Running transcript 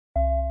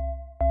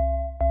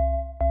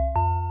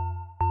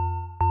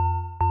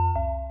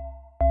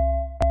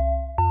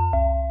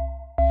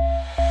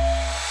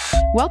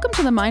Welcome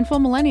to the Mindful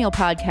Millennial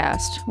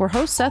Podcast, where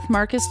host Seth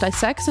Marcus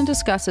dissects and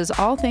discusses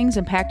all things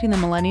impacting the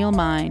millennial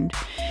mind.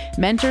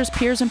 Mentors,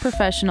 peers, and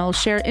professionals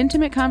share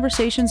intimate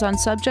conversations on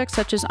subjects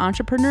such as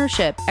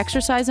entrepreneurship,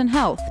 exercise and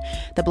health,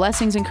 the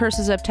blessings and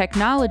curses of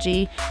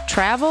technology,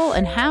 travel,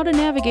 and how to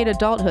navigate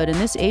adulthood in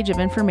this age of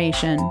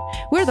information.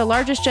 We're the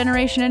largest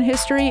generation in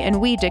history, and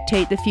we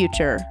dictate the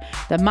future.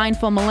 The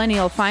Mindful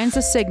Millennial finds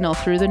a signal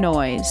through the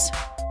noise.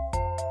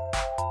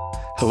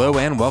 Hello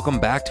and welcome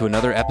back to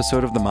another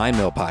episode of the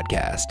MindMill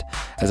Podcast.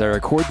 As I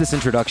record this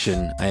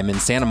introduction, I am in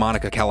Santa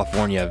Monica,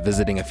 California,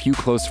 visiting a few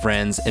close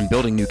friends and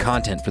building new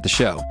content for the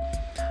show.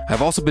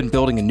 I've also been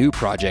building a new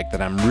project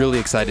that I'm really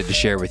excited to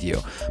share with you,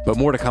 but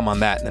more to come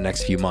on that in the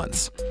next few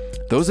months.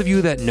 Those of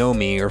you that know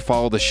me or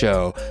follow the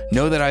show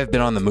know that I've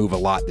been on the move a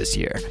lot this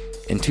year.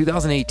 In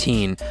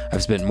 2018,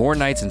 I've spent more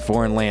nights in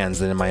foreign lands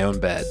than in my own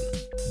bed.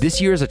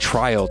 This year is a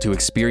trial to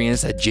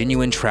experience a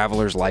genuine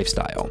traveler's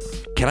lifestyle.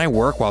 Can I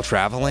work while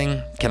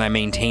traveling? Can I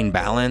maintain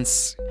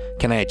balance?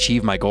 Can I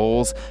achieve my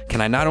goals?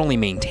 Can I not only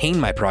maintain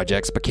my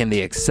projects, but can they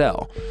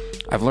excel?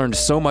 I've learned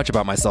so much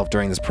about myself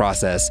during this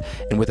process,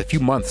 and with a few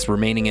months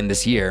remaining in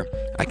this year,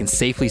 I can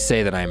safely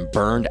say that I am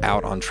burned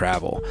out on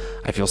travel.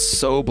 I feel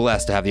so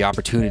blessed to have the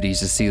opportunities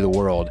to see the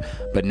world,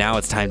 but now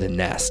it's time to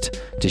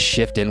nest, to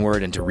shift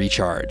inward and to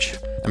recharge.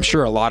 I'm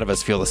sure a lot of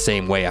us feel the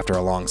same way after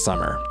a long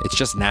summer. It's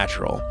just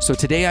natural. So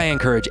today I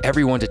encourage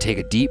everyone to take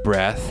a deep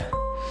breath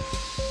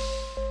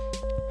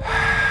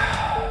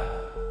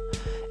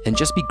and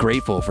just be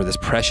grateful for this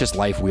precious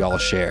life we all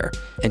share,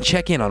 and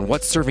check in on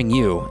what's serving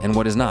you and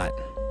what is not.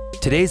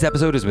 Today's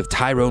episode is with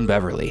Tyrone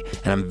Beverly,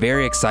 and I'm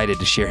very excited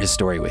to share his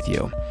story with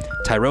you.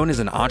 Tyrone is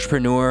an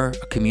entrepreneur,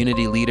 a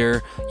community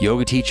leader,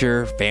 yoga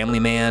teacher, family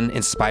man,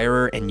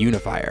 inspirer, and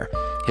unifier.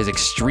 His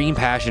extreme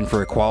passion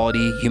for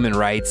equality, human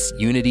rights,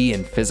 unity,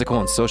 and physical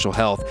and social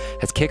health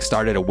has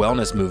kickstarted a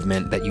wellness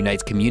movement that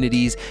unites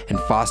communities and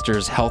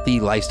fosters healthy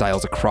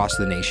lifestyles across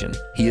the nation.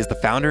 He is the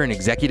founder and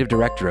executive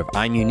director of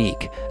I'm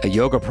Unique, a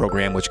yoga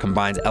program which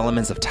combines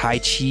elements of Tai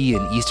Chi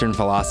and Eastern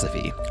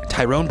philosophy.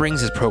 Tyrone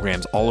brings his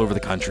programs all over the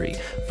country,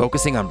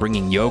 focusing on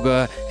bringing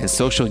yoga and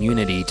social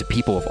unity to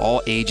people of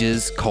all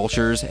ages,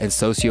 cultures, and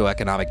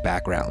socioeconomic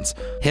backgrounds.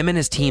 Him and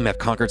his team have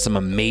conquered some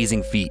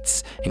amazing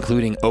feats,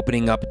 including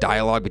opening up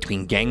dialogue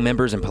between gang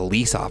members and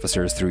police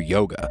officers through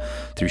yoga,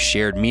 through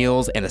shared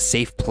meals, and a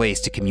safe place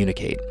to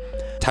communicate.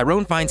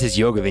 Tyrone finds his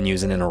yoga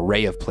venues in an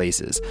array of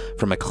places,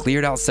 from a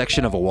cleared out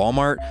section of a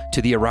Walmart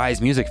to the Arise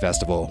Music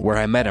Festival, where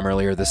I met him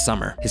earlier this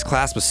summer. His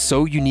class was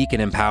so unique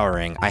and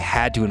empowering, I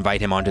had to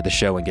invite him onto the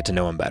show and get to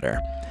know him better.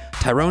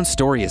 Tyrone's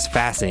story is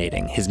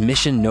fascinating, his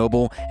mission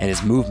noble, and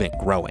his movement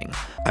growing.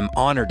 I'm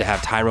honored to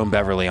have Tyrone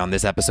Beverly on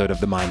this episode of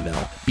The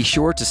MindMill. Be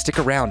sure to stick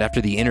around after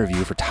the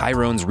interview for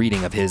Tyrone's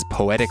reading of his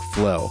Poetic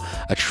Flow,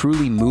 a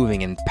truly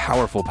moving and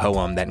powerful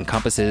poem that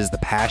encompasses the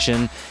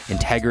passion,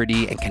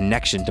 integrity, and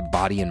connection to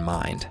body and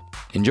mind.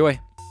 Enjoy.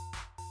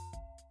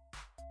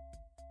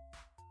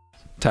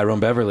 Tyrone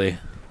Beverly,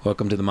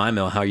 welcome to The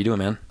MindMill. How are you doing,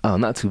 man? Oh,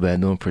 not too bad.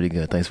 Doing pretty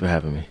good. Thanks for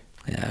having me.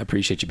 Yeah, I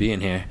appreciate you being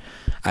here.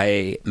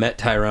 I met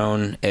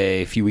Tyrone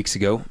a few weeks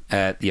ago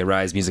at the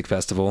Arise Music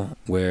Festival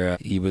where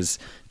he was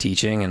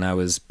teaching and I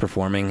was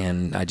performing,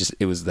 and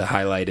it was the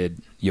highlighted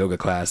yoga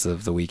class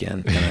of the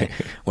weekend. And I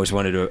just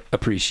wanted to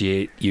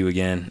appreciate you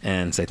again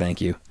and say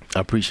thank you. I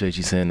appreciate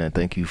you saying that.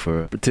 Thank you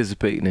for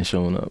participating and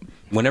showing up.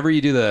 Whenever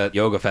you do the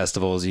yoga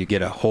festivals, you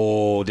get a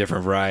whole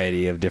different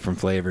variety of different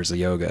flavors of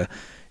yoga,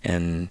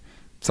 and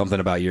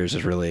something about yours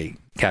has really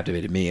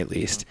captivated me, at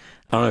least.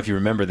 I don't know if you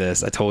remember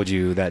this. I told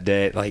you that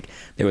day, like,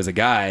 there was a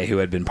guy who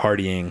had been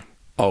partying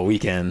all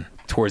weekend.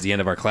 Towards the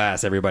end of our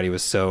class, everybody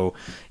was so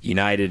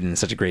united and in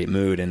such a great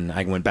mood. And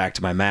I went back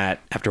to my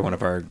mat after one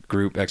of our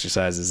group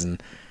exercises,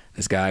 and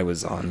this guy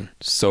was on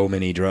so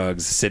many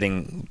drugs,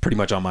 sitting pretty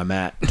much on my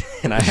mat.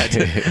 And I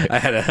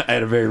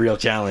had a very real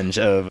challenge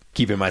of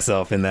keeping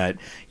myself in that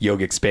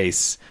yogic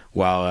space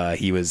while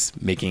he was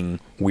making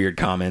weird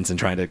comments and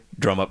trying to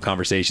drum up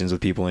conversations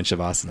with people in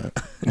Shavasana.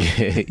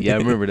 Yeah, I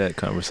remember that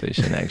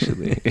conversation,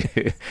 actually.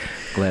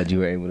 Glad you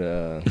were able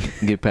to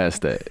get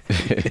past that.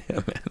 Yeah,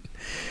 man.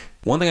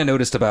 One thing I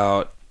noticed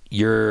about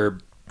your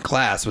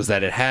class was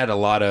that it had a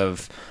lot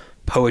of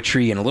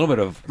poetry and a little bit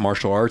of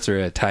martial arts or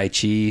a Tai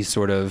Chi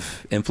sort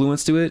of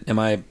influence to it. Am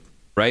I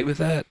right with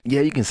that?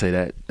 Yeah, you can say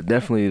that.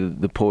 Definitely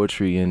the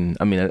poetry, and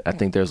I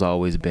think there's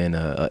always been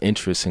an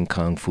interest in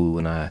Kung Fu,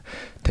 and I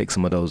take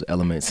some of those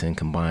elements and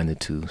combine the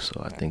two.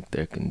 So I think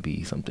there can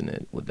be something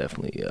that would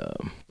definitely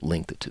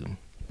link the two.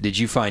 Did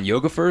you find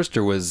yoga first,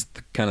 or was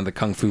kind of the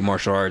Kung Fu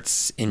martial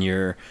arts in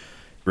your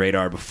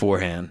radar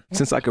beforehand?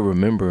 Since I can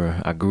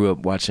remember, I grew up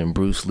watching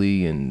Bruce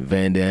Lee and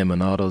Van Damme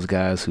and all those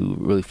guys who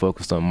really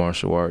focused on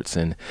martial arts,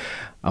 and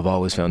I've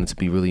always found it to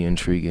be really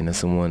intriguing that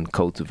someone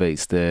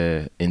cultivates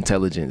their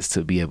intelligence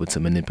to be able to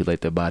manipulate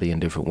their body in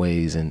different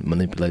ways and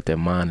manipulate their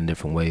mind in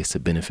different ways to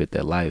benefit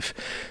their life.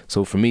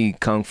 So for me,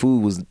 Kung Fu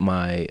was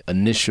my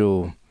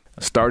initial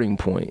starting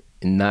point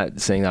not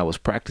saying I was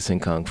practicing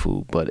Kung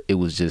Fu, but it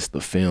was just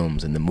the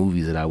films and the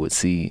movies that I would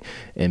see,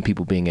 and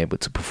people being able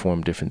to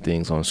perform different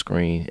things on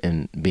screen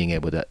and being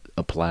able to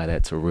apply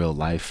that to real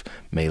life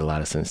made a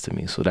lot of sense to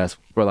me. So that's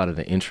where a lot of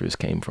the interest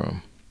came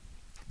from.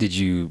 Did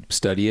you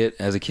study it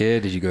as a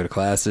kid? Did you go to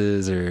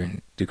classes or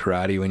do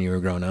karate when you were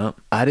growing up?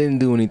 I didn't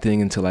do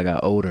anything until I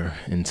got older,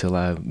 until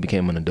I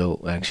became an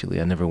adult,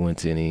 actually. I never went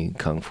to any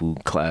Kung Fu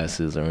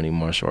classes or any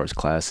martial arts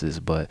classes,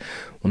 but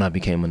when I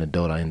became an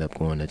adult, I ended up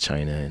going to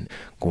China and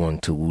going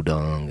to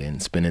Wudong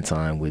and spending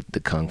time with the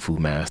Kung Fu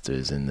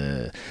masters and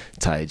the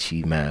Tai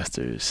Chi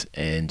masters,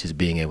 and just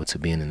being able to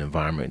be in an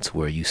environment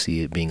where you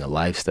see it being a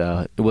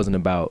lifestyle. It wasn't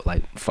about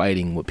like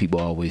fighting, what people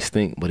always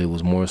think, but it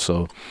was more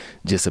so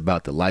just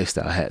about the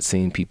lifestyle. I had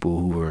seen people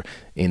who were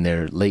in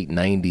their late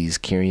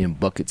 90s carrying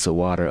buckets of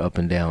water up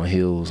and down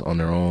hills on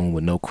their own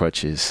with no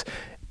crutches.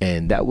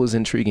 And that was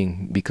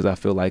intriguing, because I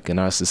feel like in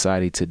our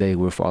society today,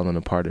 we're falling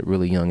apart at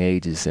really young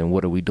ages. And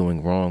what are we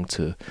doing wrong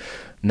to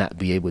not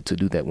be able to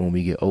do that when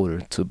we get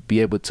older? To be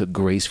able to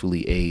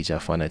gracefully age, I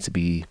find that to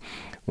be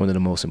one of the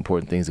most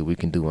important things that we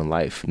can do in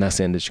life. Not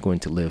saying that you're going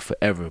to live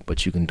forever,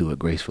 but you can do it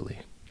gracefully.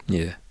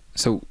 Yeah.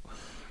 So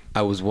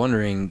I was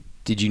wondering,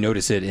 did you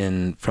notice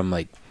it from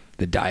like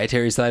the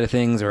dietary side of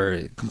things,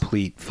 or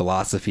complete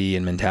philosophy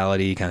and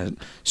mentality, kind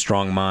of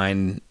strong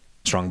mind,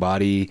 strong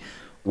body?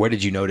 What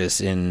did you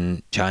notice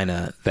in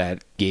China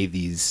that gave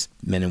these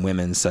men and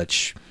women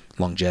such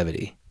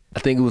longevity? I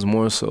think it was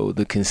more so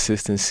the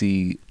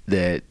consistency,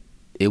 that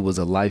it was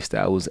a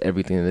lifestyle. It was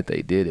everything that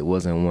they did. It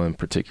wasn't one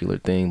particular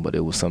thing, but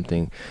it was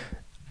something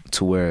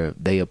to where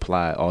they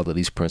apply all of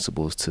these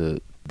principles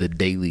to the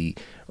daily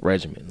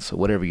regimen. So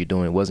whatever you're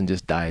doing, it wasn't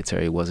just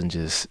dietary, it wasn't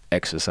just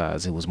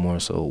exercise, it was more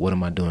so, what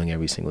am I doing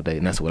every single day?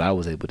 And that's what I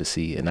was able to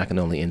see, and I can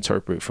only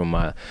interpret from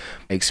my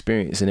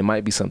experience, and it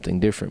might be something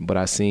different, but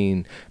I've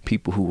seen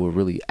people who were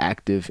really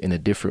active in a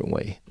different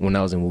way. When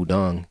I was in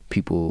Wudong,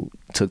 people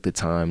took the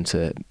time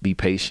to be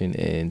patient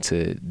and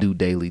to do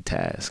daily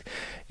tasks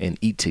and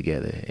eat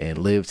together and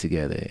live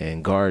together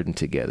and garden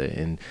together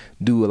and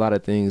do a lot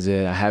of things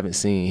that I haven't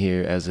seen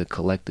here as a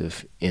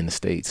collective in the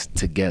States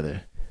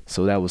together.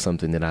 So that was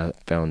something that I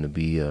found to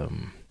be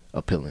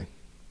appealing.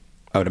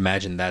 I would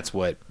imagine that's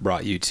what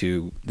brought you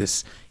to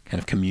this kind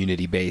of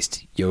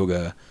community-based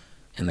yoga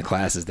and the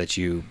classes that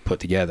you put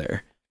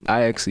together.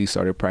 I actually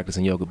started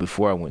practicing yoga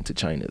before I went to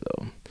China,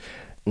 though.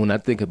 When I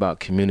think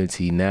about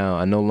community now,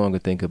 I no longer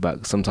think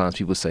about, sometimes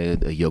people say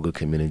a yoga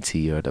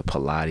community or the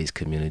Pilates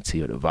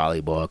community or the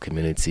volleyball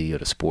community or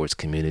the sports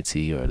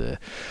community or the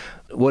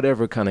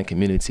whatever kind of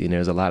community, and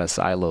there's a lot of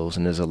silos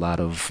and there's a lot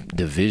of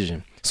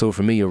division. So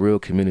for me, a real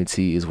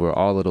community is where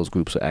all of those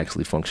groups are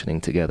actually functioning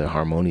together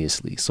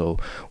harmoniously. So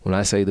when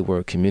I say the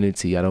word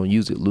community, I don't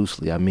use it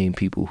loosely. I mean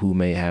people who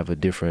may have a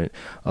different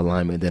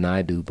alignment than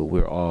I do, but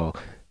we're all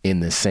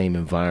in the same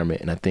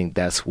environment. And I think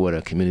that's what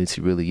a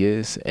community really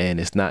is. And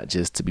it's not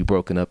just to be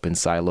broken up in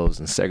silos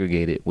and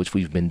segregated, which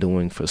we've been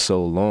doing for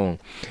so long.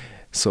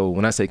 So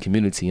when I say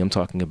community, I'm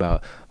talking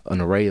about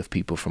an array of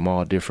people from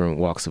all different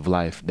walks of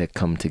life that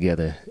come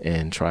together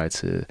and try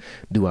to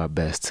do our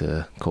best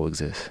to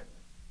coexist.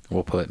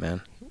 Well put,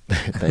 man.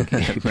 Thank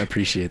you. I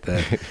appreciate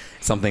that.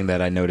 Something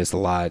that I noticed a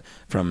lot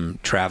from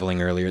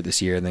traveling earlier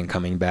this year and then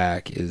coming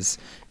back is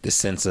this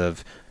sense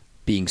of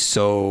being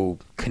so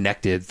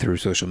connected through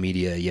social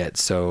media, yet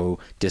so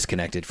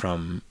disconnected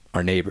from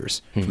our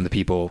neighbors, from the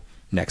people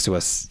next to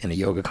us in a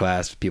yoga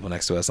class, people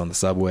next to us on the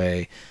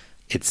subway.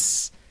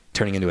 It's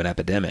turning into an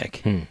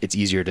epidemic. It's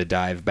easier to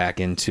dive back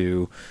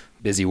into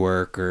busy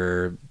work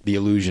or the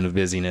illusion of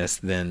busyness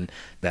than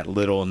that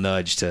little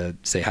nudge to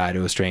say hi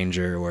to a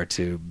stranger or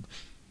to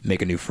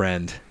make a new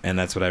friend. And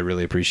that's what I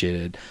really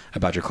appreciated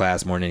about your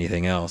class more than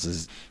anything else,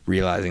 is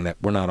realizing that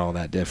we're not all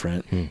that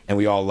different and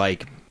we all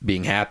like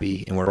being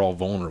happy and we're all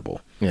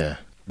vulnerable. Yeah.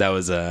 That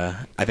was,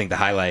 I think the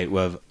highlight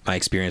of my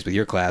experience with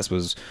your class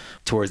was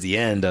towards the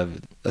end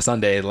of a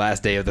Sunday, the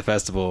last day of the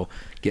festival,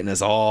 getting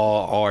us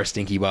all our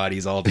stinky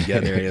bodies all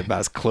together about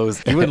as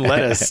close. You wouldn't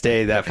let us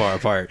stay that far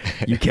apart.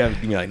 You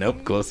kept being like,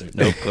 nope, closer,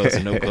 nope,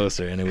 closer, nope,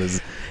 closer. And it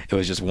was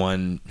just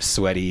one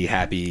sweaty,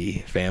 happy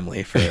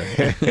family for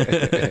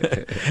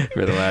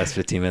for the last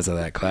 15 minutes of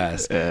that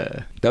class.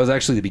 That was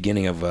actually the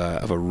beginning of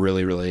a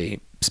really,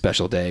 really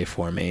special day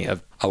for me,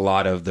 of a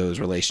lot of those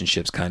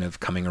relationships kind of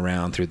coming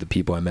around through the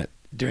people I met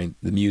during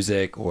the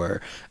music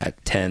or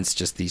at tents,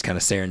 just these kind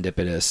of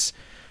serendipitous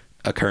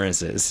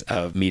occurrences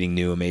of meeting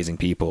new amazing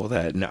people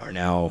that are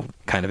now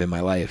kind of in my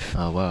life.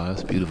 Oh wow,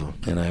 that's beautiful.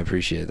 And I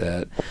appreciate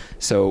that.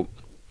 So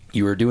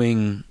you were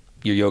doing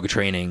your yoga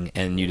training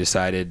and you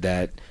decided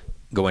that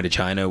going to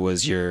China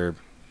was your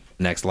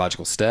next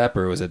logical step,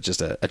 or was it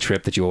just a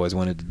trip that you always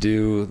wanted to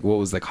do? What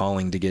was the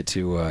calling to get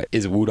to,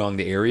 is Wudong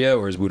the area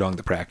or is Wudong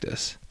the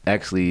practice?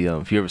 Actually,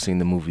 if you ever seen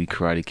the movie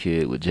Karate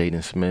Kid with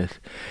Jaden Smith,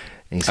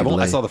 I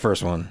saw the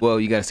first one. Well,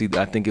 you got to see,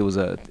 I think it was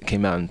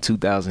came out in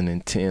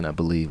 2010, I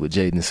believe, with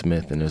Jaden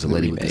Smith, and there's a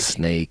lady with a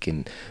snake,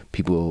 and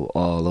people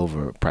all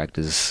over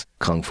practice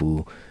Kung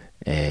Fu.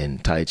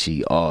 and Tai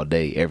Chi all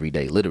day, every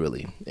day,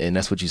 literally. And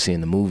that's what you see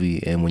in the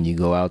movie. And when you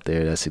go out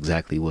there, that's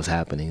exactly what's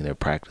happening. They're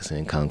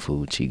practicing Kung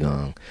Fu,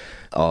 Qigong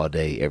all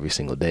day, every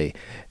single day.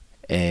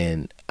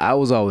 And I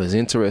was always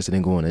interested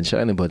in going to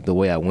China, but the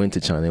way I went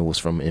to China was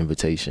from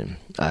invitation.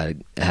 I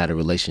had a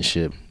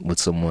relationship with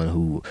someone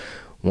who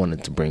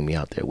wanted to bring me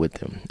out there with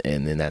them.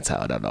 And then that's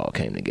how that all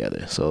came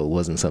together. So it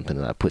wasn't something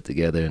that I put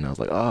together and I was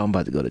like, oh, I'm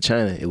about to go to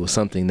China. It was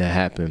something that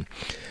happened.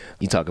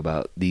 You talk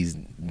about these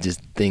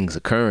just things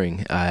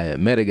occurring. I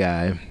met a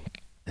guy,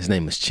 his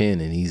name is Chen,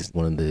 and he's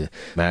one of the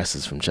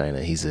masters from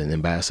China. He's an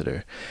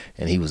ambassador,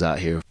 and he was out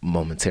here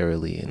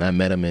momentarily. And I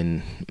met him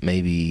in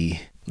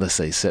maybe, let's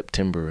say,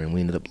 September, and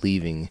we ended up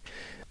leaving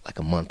like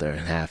a month and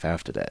a half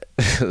after that.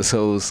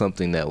 So it was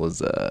something that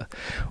was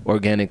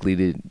organically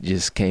that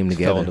just came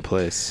together. Fell into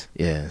place.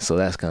 Yeah, so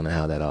that's kind of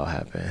how that all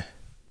happened.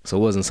 So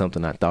it wasn't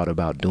something I thought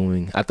about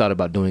doing. I thought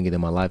about doing it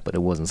in my life, but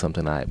it wasn't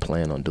something I had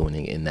planned on doing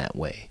it in that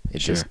way. It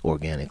just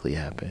organically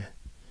happened.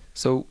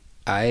 So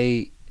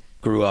I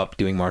grew up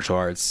doing martial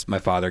arts. My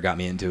father got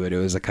me into it. It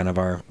was a kind of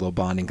our little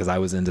bonding because I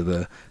was into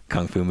the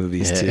Kung Fu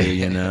movies too,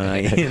 you know.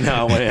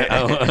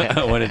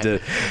 I wanted to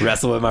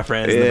wrestle with my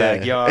friends in the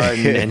backyard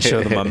and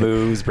show them my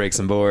moves, break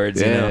some boards,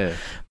 you know.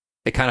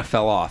 It kind of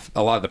fell off.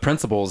 A lot of the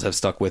principles have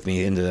stuck with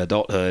me into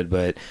adulthood,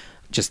 but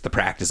just the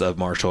practice of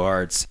martial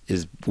arts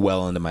is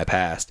well into my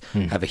past.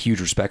 I have a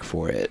huge respect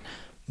for it.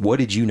 What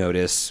did you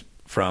notice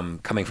from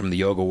coming from the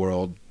yoga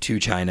world to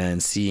China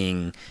and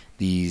seeing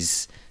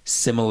these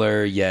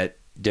similar yet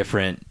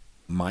different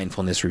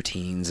mindfulness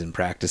routines and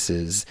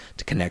practices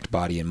to connect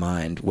body and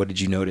mind? What did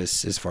you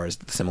notice as far as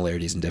the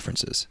similarities and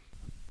differences?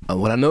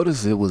 What I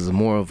noticed, it was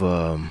more of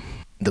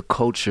the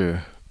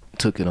culture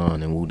took it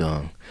on in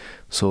Wudang.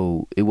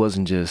 So it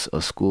wasn't just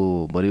a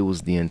school, but it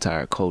was the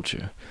entire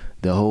culture.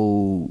 The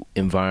whole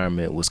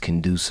environment was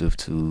conducive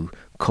to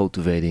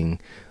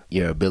cultivating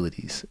your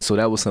abilities. So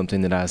that was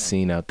something that I've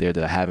seen out there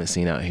that I haven't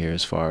seen out here,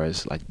 as far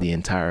as like the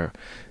entire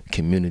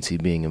community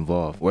being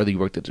involved. Whether you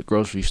worked at the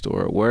grocery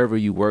store or wherever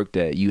you worked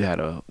at, you had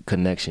a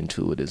connection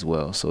to it as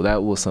well. So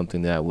that was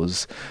something that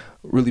was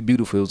really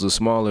beautiful. It was a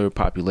smaller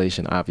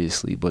population,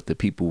 obviously, but the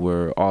people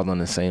were all on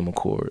the same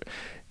accord.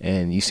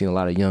 And you seen a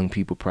lot of young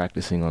people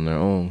practicing on their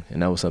own,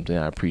 and that was something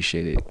I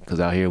appreciated, because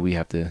out here we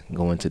have to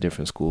go into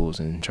different schools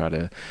and try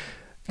to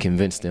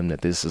convince them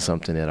that this is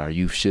something that our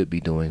youth should be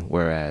doing,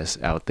 whereas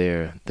out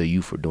there the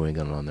youth were doing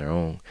it on their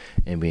own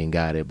and being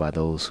guided by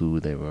those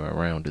who they were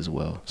around as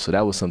well. So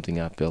that was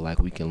something I feel like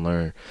we can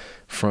learn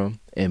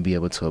from and be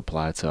able to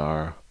apply to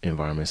our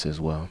environments as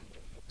well.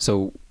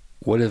 So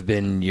what have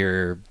been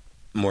your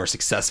more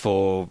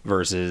successful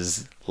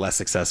versus less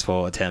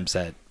successful attempts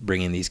at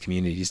bringing these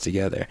communities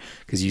together?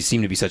 Because you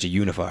seem to be such a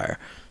unifier.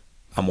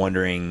 I'm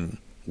wondering,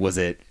 was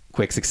it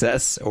quick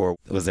success, or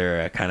was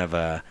there a kind of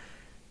a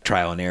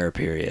trial and error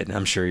period?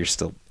 I'm sure you're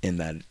still in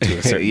that to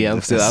a certain yeah,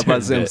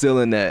 I'm still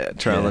in that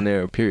trial and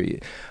error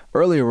period.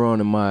 Earlier on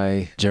in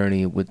my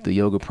journey with the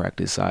yoga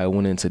practice, I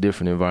went into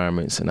different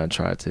environments and I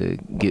tried to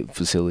get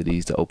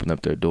facilities to open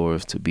up their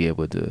doors to be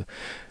able to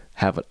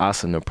have an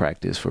asana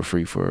practice for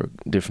free for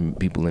different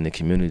people in the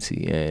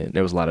community. And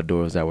there was a lot of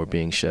doors that were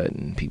being shut,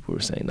 and people were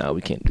saying, no, we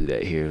can't do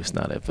that here. It's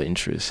not of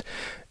interest.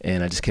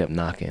 And I just kept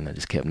knocking. I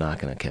kept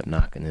knocking.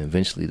 And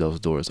eventually those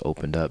doors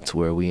opened up to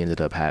where we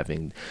ended up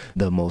having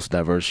the most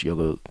diverse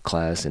yoga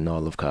class in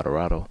all of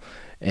Colorado.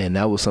 And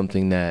that was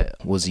something that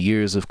was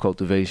years of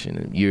cultivation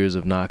and years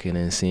of knocking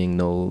and seeing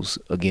no's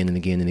again and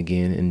again and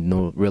again,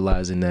 and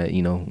realizing that,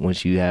 you know,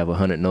 once you have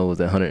 100 no's,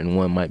 that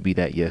 101 might be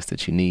that yes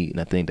that you need.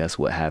 And I think that's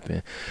what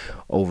happened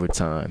over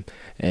time.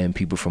 And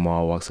people from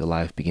all walks of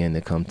life began to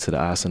come to the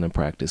asana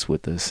practice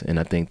with us. And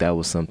I think that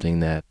was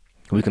something that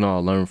we can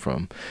all learn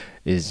from,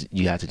 is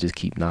you have to just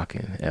keep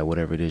knocking at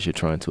whatever it is you're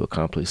trying to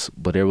accomplish.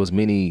 But there was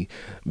many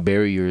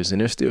barriers, and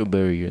there's still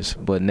barriers,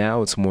 but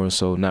now it's more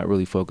so not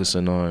really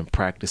focusing on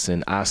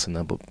practicing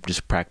asana, but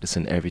just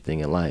practicing everything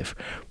in life,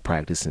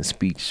 practicing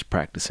speech,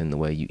 practicing the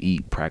way you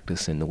eat,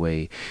 practicing the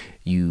way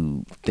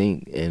you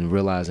think, and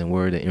realizing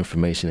where the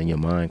information in your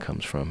mind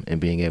comes from, and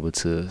being able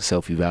to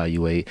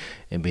self-evaluate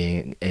and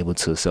being able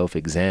to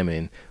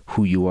self-examine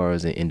who you are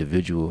as an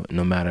individual,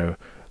 no matter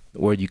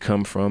where you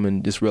come from,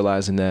 and just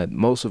realizing that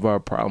most of our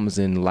problems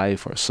in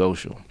life are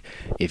social.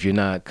 If you're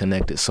not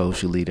connected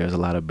socially, there's a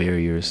lot of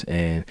barriers,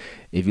 and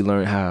if you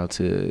learn how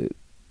to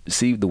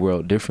see the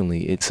world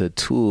differently, it's a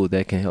tool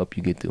that can help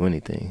you get through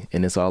anything,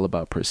 and it's all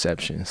about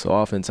perception. So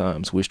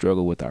oftentimes we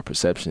struggle with our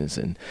perceptions,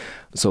 and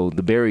so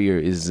the barrier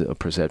is a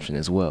perception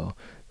as well.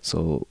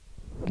 So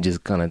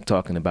just kind of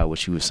talking about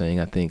what you were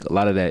saying, I think a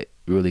lot of that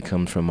really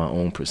comes from my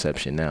own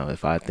perception now.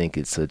 If I think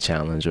it's a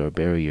challenge or a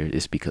barrier,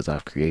 it's because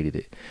I've created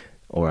it.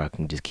 Or I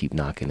can just keep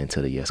knocking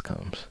until the yes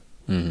comes.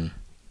 Mm-hmm.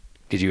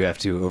 Did you have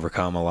to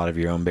overcome a lot of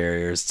your own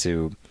barriers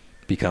to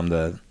become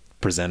the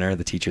presenter,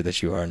 the teacher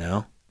that you are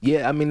now?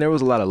 Yeah, I mean, there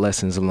was a lot of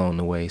lessons along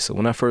the way. So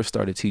when I first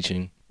started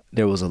teaching,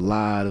 there was a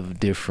lot of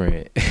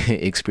different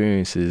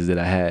experiences that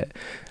I had.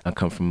 I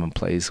come from a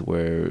place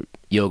where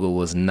yoga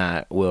was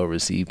not well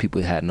received.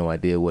 People had no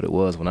idea what it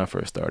was when I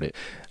first started.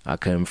 I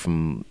come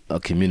from a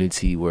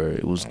community where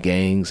it was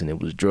gangs and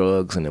it was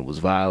drugs and it was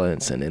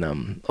violence, and then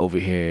I'm over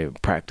here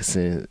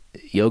practicing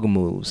yoga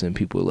moves and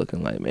people are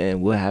looking like,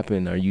 man, what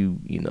happened? Are you,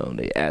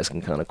 they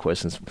asking kind of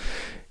questions.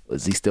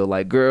 Is he still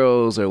like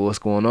girls, or what's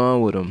going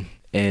on with him?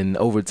 And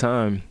over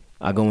time,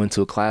 I go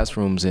into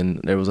classrooms and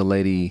there was a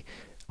lady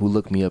who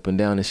looked me up and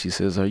down and she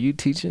says, "Are you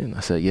teaching?"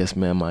 I said, "Yes,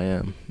 ma'am, I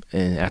am."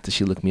 And after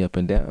she looked me up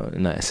and down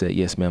and I said,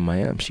 "Yes, ma'am, I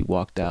am," she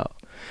walked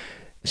out.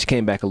 She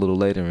came back a little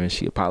later and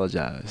she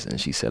apologized. And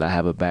she said, "I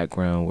have a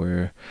background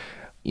where,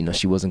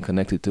 she wasn't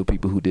connected to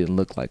people who didn't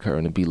look like her,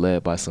 and to be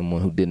led by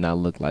someone who did not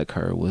look like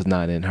her was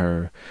not in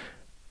her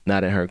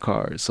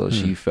cards." So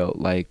she felt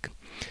like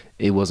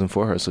it wasn't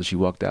for her. So she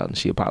walked out and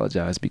she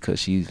apologized because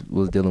she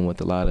was dealing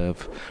with a lot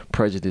of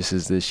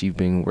prejudices that she'd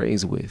been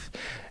raised with.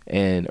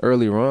 And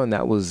earlier on,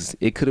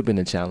 it could have been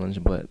a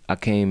challenge, but I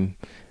came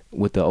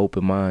with the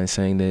open mind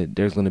saying that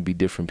there's going to be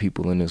different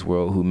people in this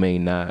world who may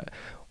not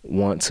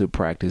want to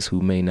practice,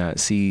 who may not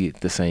see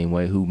it the same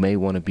way, who may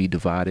want to be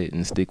divided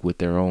and stick with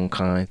their own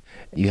kind.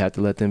 You have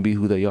to let them be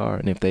who they are.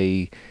 And if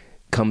they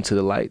come to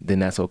the light, then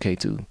that's okay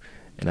too.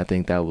 And I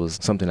think that was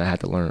something I had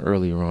to learn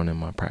earlier on in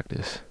my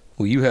practice.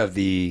 Well, you have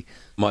the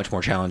much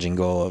more challenging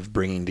goal of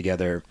bringing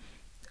together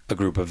a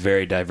group of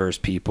very diverse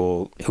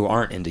people who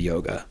aren't into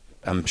yoga.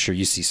 I'm sure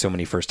you see so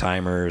many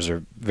first-timers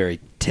or very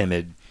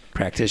timid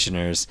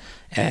practitioners,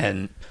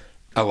 and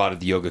a lot of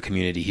the yoga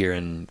community here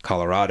in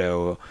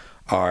Colorado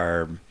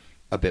are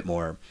a bit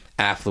more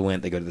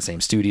affluent. They go to the same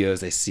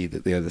studios. They see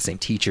that they are the same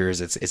teachers.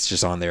 It's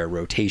just on their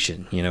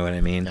rotation. You know what I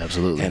mean?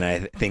 Absolutely. And I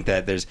think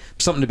that there's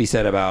something to be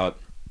said about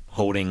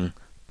holding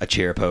a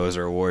chair pose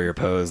or a warrior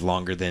pose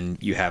longer than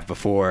you have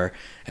before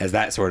as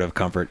that sort of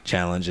comfort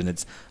challenge. And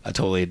it's a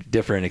totally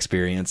different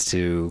experience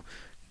to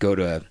go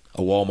to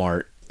a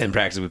Walmart and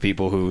practice with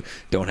people who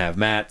don't have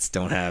mats,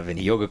 don't have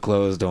any yoga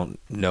clothes, don't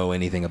know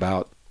anything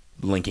about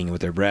linking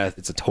with their breath.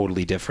 It's a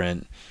totally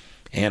different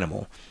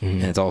animal.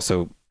 And it's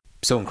also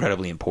so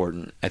incredibly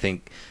important, I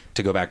think,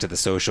 to go back to the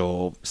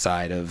social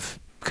side of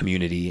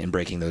community and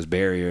breaking those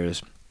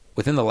barriers.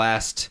 Within the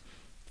last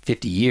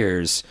 50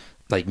 years,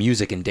 like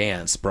music and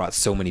dance brought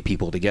so many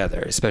people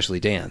together, especially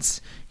dance.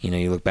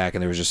 You look back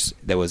and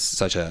there was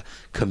such a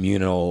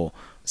communal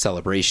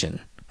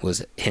celebration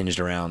was hinged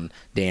around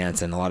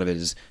dance, and a lot of it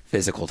is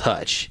physical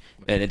touch.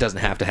 And it doesn't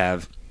have to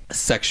have a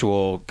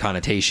sexual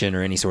connotation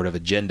or any sort of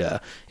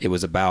agenda. It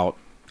was about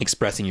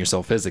expressing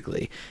yourself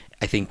physically.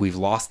 I think we've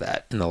lost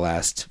that in the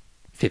last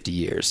 50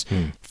 years.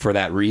 For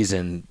that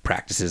reason,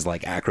 practices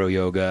like acro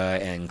yoga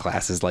and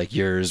classes like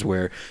yours,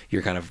 where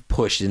you're kind of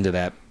pushed into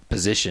that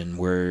position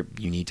where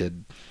you need to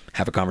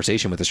have a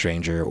conversation with a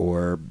stranger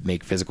or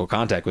make physical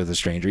contact with a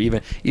stranger,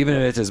 even if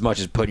it's as much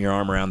as putting your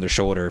arm around their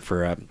shoulder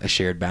for a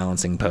shared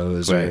balancing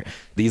pose. Right. Or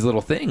these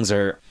little things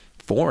are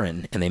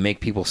foreign and they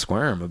make people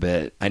squirm a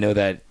bit. I know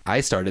that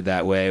I started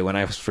that way when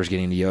I was first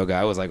getting into yoga.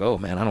 I was like, oh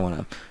man, I don't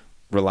want to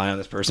rely on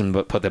this person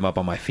but put them up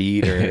on my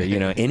feet or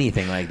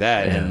anything like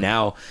that. Yeah. And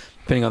now,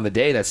 depending on the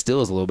day, that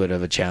still is a little bit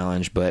of a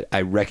challenge, but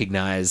I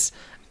recognize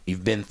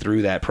you've been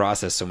through that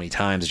process so many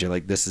times that you're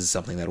like, this is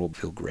something that will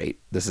feel great.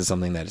 This is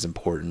something that is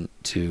important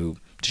to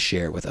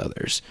share with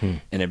others.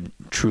 And it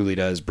truly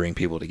does bring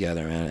people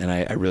together, man. And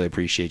I really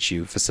appreciate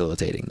you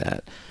facilitating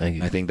that. Thank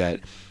you. I think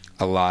that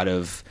a lot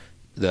of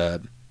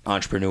the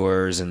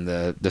entrepreneurs and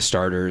the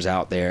starters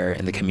out there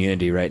in the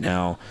community right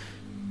now,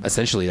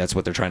 essentially that's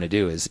what they're trying to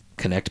do, is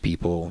connect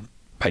people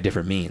by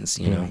different means,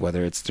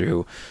 whether it's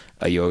through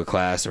a yoga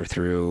class or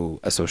through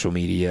a social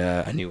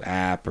media, a new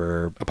app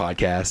or a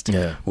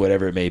podcast,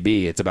 whatever it may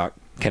be. It's about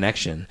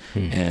connection.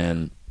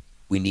 And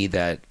we need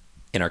that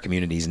in our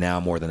communities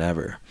now more than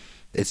ever.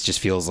 It just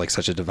feels like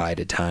such a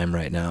divided time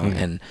right now.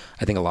 And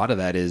I think a lot of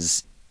that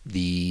is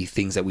the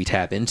things that we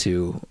tap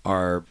into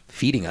are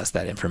feeding us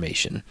that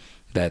information,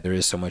 that there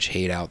is so much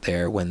hate out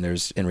there when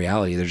in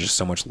reality, there's just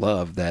so much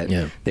love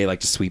that they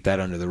like to sweep that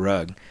under the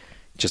rug.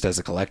 Just as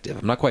a collective.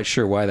 I'm not quite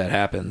sure why that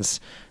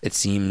happens. It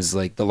seems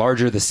like the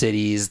larger the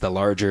cities, the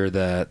larger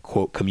the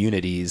quote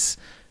communities,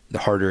 the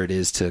harder it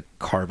is to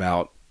carve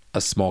out a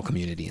small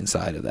community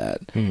inside of that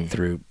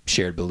through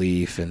shared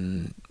belief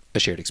and a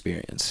shared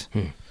experience.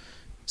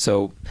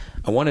 So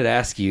I wanted to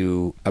ask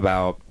you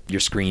about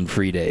your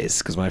screen-free days,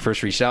 because when I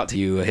first reached out to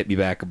you, it hit me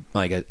back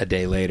like a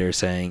day later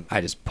saying,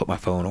 I just put my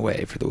phone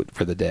away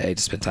for the day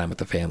to spend time with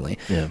the family.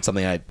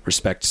 Something I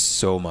respect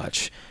so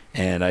much.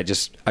 And I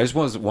just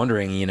was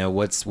wondering,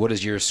 what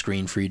is your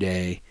screen-free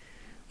day?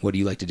 What do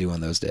you like to do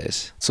on those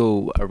days?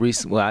 So I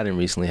didn't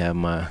recently have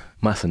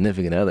my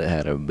significant other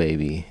had a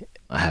baby.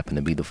 I happen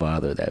to be the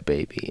father of that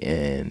baby,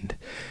 and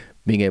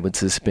being able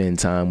to spend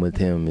time with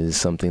him is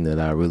something that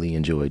I really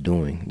enjoy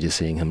doing. Just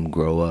seeing him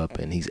grow up,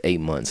 and he's 8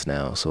 months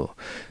now. So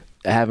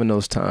having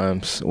those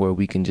times where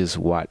we can just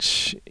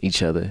watch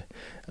each other,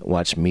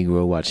 watch me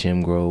grow, watch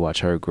him grow,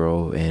 watch her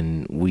grow,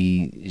 and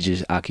we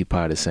just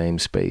occupy the same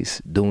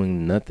space,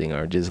 doing nothing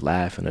or just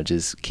laughing or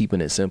just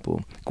keeping it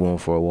simple, going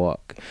for a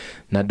walk,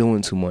 not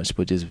doing too much,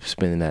 but just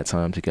spending that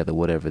time together,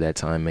 whatever that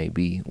time may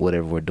be,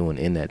 whatever we're doing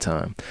in that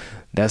time.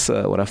 That's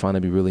what I find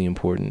to be really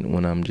important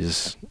when I'm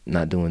just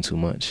not doing too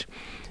much.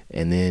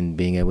 And then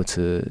being able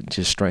to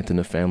just strengthen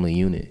the family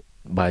unit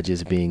by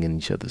just being in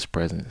each other's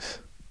presence.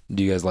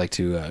 Do you guys like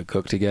to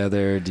cook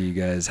together? Do you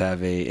guys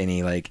have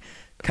any like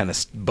kind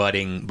of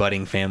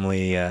budding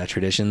family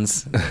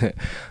traditions?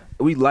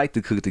 We like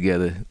to cook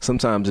together.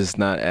 Sometimes it's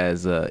not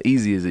as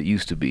easy as it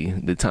used to be.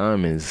 The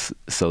time is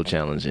so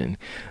challenging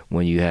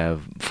when you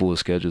have full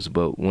schedules,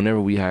 but whenever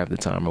we have the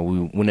time or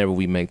whenever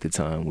we make the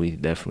time, we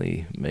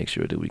definitely make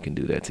sure that we can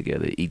do that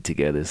together, eat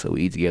together. So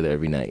we eat together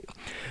every night.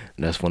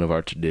 And that's one of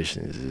our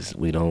traditions is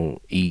we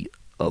don't eat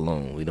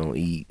alone. We don't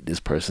eat this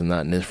person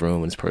not in this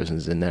room and this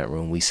person's in that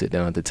room. We sit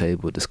down at the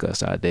table,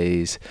 discuss our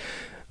days,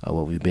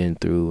 what we've been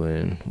through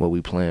and what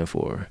we plan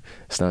for.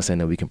 It's not saying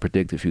that we can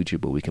predict the future,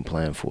 but we can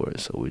plan for it.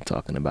 So we're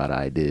talking about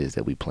ideas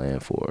that we plan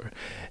for.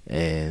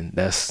 And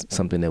that's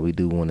something that we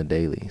do on a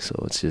daily. So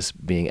it's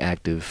just being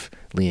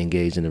actively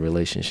engaged in the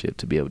relationship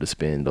to be able to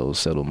spend those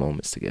subtle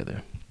moments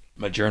together.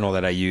 My journal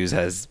that I use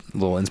has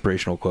little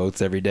inspirational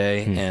quotes every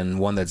day. And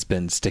one that's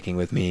been sticking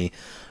with me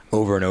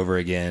over and over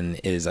again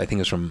is, I think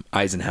it was from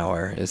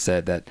Eisenhower. It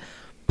said that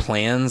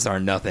plans are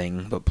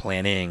nothing, but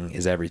planning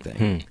is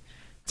everything.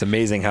 It's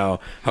amazing how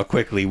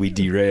quickly we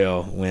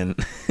derail when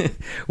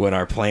when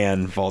our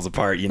plan falls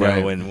apart, you know,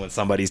 Right. when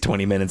somebody's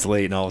 20 minutes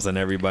late and all of a sudden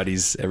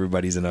everybody's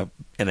in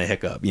a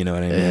hiccup, you know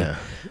what I mean? Yeah.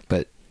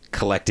 But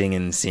collecting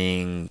and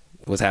seeing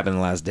what's happened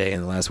the last day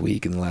and the last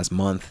week and the last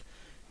month,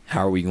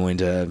 how are we going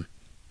to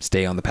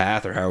stay on the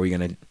path, or how are we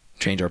going to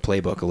change our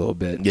playbook a little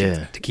bit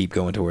to keep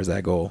going towards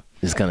that goal?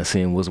 Just kind of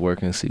seeing what's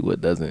working, see what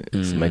doesn't.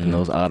 Just making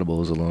those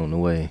audibles along the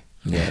way.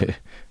 Yeah.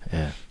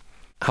 Yeah.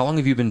 How long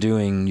have you been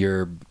doing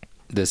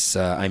this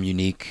I'm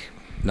Unique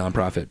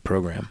nonprofit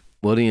program?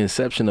 Well, the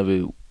inception of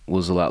it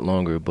was a lot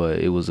longer, but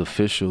it was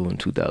official in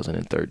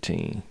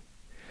 2013.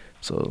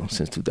 So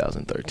since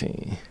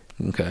 2013.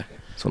 Okay.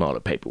 So when all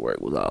the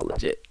paperwork was all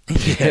legit.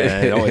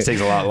 Yeah, it always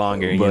takes a lot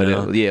longer. But you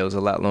know? it was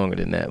a lot longer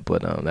than that.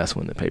 But that's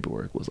when the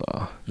paperwork was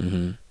all.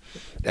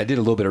 I did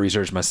a little bit of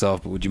research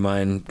myself, but would you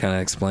mind kind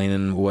of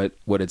explaining what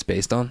it's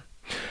based on?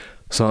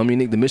 So I'm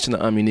Unique. The mission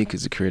of I'm Unique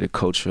is to create a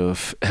culture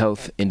of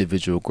health,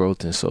 individual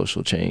growth, and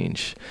social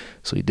change.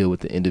 So you deal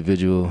with the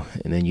individual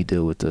and then you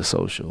deal with the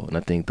social. And I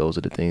think those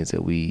are the things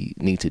that we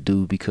need to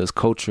do because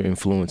culture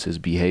influences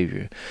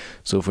behavior.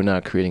 So if we're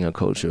not creating a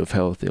culture of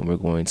health, then we're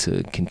going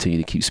to continue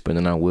to keep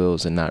spinning our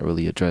wheels and not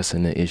really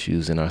addressing the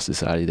issues in our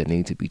society that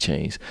need to be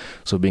changed.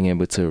 So being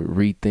able to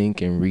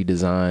rethink and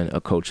redesign a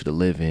culture to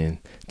live in,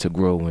 to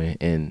grow in,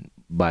 and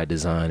by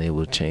design, it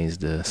will change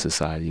the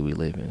society we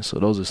live in. So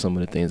those are some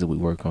of the things that we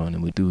work on.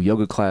 And we do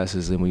yoga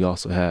classes, and we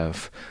also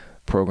have a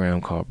program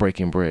called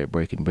Breaking Bread,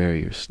 Breaking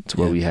Barriers. It's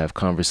where we have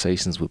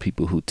conversations with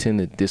people who tend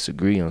to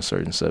disagree on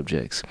certain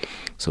subjects.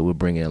 So we're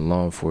bringing in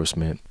law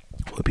enforcement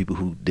with people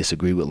who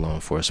disagree with law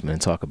enforcement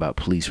and talk about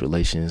police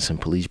relations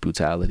and police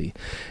brutality,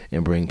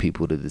 and bring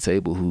people to the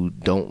table who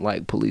don't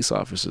like police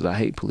officers. I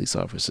hate police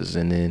officers.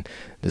 And then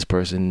this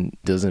person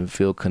doesn't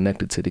feel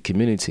connected to the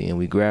community. And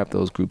we grab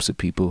those groups of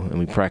people and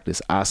we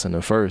practice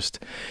asana first.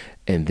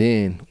 And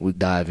then we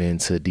dive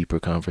into deeper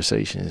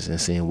conversations and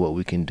seeing what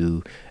we can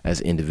do as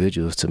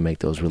individuals to make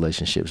those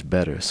relationships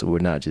better. So we're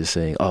not just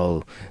saying,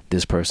 oh,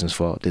 this person's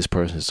fault, this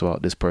person's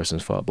fault, this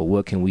person's fault, but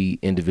what can we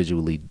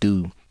individually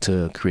do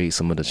to create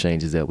some of the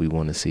changes that we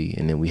want to see?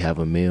 And then we have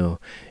a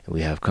meal and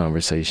we have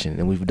conversation.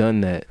 And we've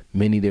done that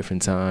many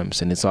different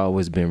times, and it's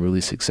always been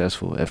really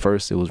successful. At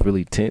first, it was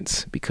really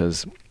tense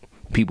because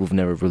people have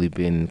never really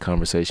been in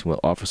conversation with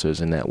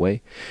officers in that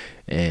way.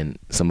 And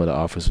some of the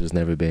officers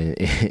never been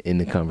in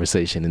the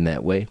conversation in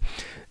that way.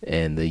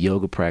 And the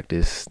yoga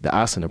practice, the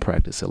asana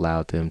practice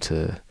allowed them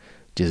to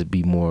just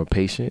be more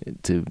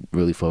patient, to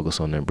really focus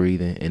on their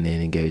breathing and then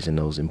engage in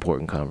those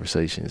important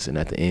conversations. And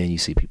at the end, you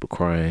see people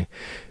crying,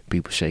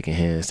 people shaking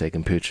hands,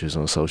 taking pictures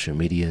on social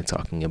media,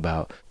 talking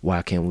about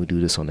why can't we do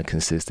this on a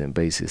consistent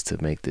basis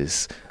to make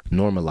this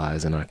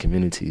normalized in our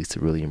communities to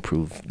really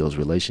improve those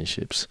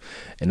relationships.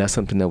 And that's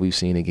something that we've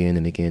seen again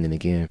and again and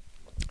again.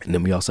 And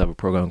then we also have a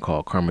program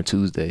called Karma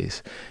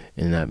Tuesdays.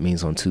 And that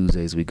means on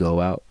Tuesdays we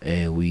go out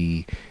and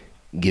we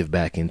give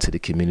back into the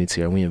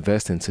community, or we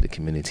invest into the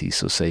community.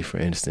 So say, for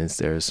instance,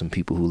 there are some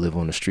people who live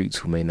on the streets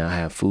who may not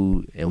have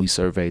food, and we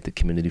surveyed the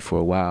community for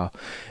a while.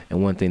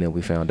 And one thing that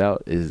we found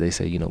out is they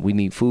say, you know, we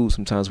need food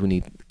sometimes, we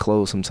need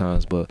clothes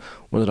sometimes, but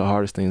one of the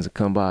hardest things to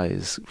come by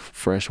is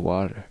fresh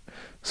water.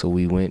 So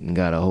we went and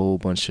got a whole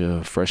bunch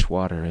of fresh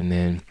water, and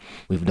then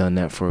we've done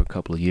that for a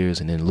couple of years.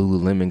 And then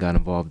Lululemon got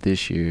involved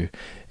this year,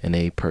 and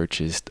they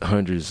purchased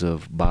hundreds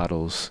of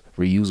bottles,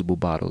 reusable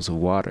bottles of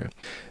water.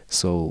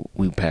 So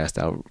we passed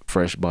out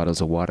fresh bottles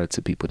of water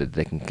to people that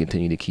they can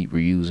continue to keep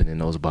reusing in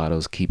those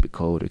bottles, keep it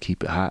cold or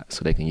keep it hot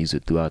so they can use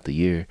it throughout the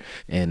year.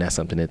 And that's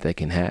something that they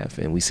can have.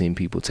 And we've seen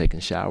people taking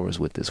showers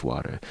with this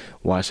water,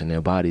 washing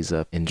their bodies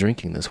up and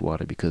drinking this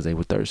water because they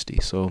were thirsty.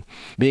 So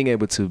being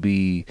able to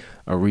be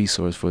a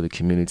resource for the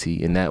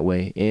community in that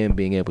way, and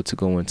being able to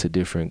go into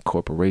different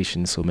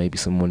corporations. So maybe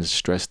someone is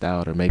stressed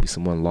out, or maybe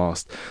someone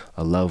lost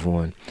a loved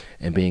one,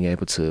 and being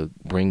able to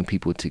bring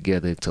people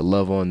together to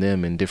love on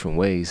them in different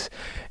ways.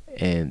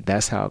 And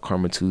that's how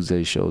Karma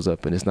Tuesday shows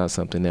up. And it's not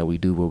something that we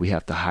do where we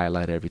have to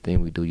highlight everything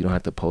we do. You don't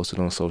have to post it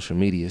on social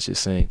media. It's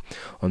just saying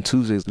on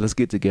Tuesdays, let's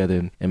get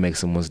together and make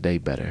someone's day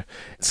better.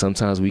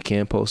 Sometimes we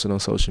can post it on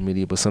social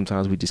media, but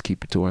sometimes we just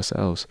keep it to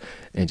ourselves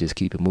and just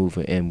keep it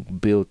moving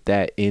and build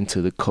that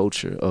into the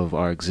culture of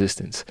our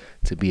existence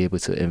to be able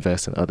to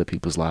invest in other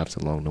people's lives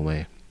along the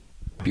way.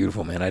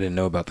 Beautiful, man. I didn't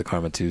know about the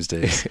Karma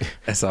Tuesdays.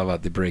 I saw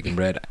about the Breaking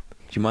Bread.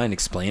 Do you mind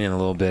explaining a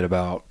little bit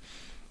about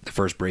the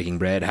first Breaking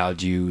Bread?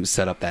 How'd you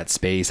set up that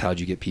space?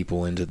 How'd you get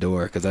people into the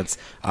door? Because that's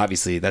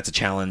a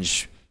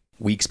challenge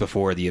weeks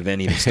before the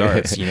event even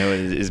starts. You know,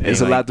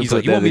 it's a lot to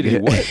put that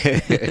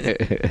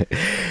together.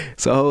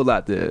 It's a whole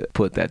lot to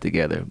put that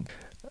together.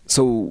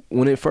 So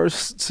when it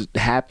first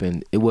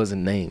happened, it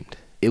wasn't named.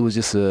 It was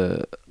just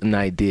an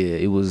idea.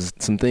 It was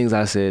some things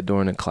I said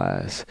during the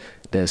class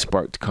that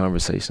sparked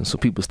conversation. So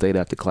people stayed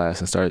after class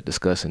and started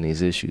discussing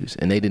these issues,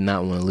 and they did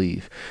not want to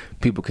leave.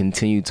 People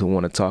continued to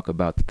want to talk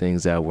about the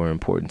things that were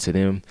important to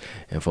them,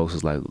 and folks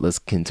was like, let's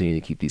continue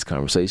to keep these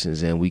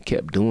conversations, and we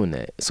kept doing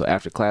that. So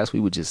after class, we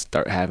would just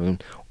start having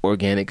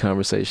organic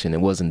conversation.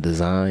 It wasn't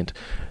designed,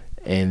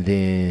 and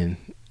then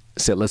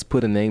said, let's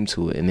put a name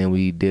to it. And then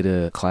we did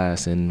a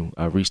class, and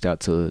I reached out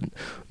to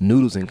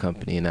Noodles and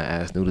Company, and I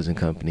asked Noodles and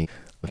Company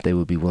if they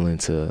would be willing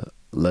to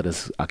let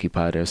us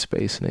occupy their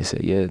space. And they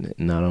said, yeah.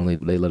 Not only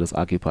they let us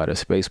occupy their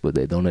space, but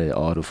they donated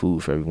all the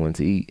food for everyone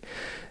to eat.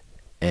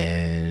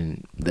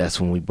 And that's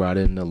when we brought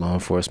in the law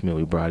enforcement,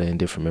 we brought in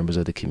different members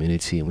of the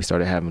community, and we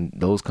started having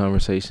those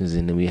conversations.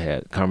 And then we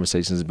had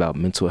conversations about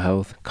mental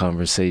health,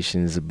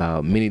 conversations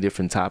about many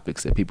different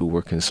topics that people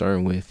were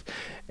concerned with,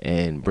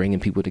 and bringing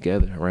people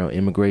together around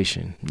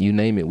immigration. You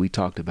name it, we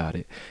talked about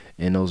it.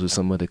 And those were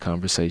some of the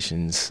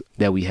conversations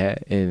that we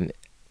had. And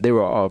they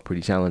were all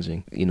pretty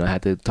challenging. You know, I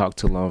had to talk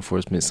to law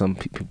enforcement. Some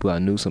people I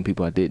knew, some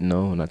people I didn't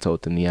know, and I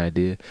told them the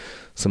idea.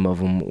 Some of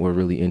them were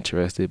really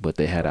interested, but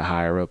they had a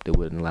higher up that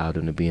wouldn't allow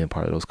them to be in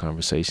part of those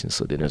conversations.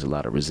 So then there's a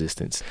lot of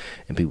resistance,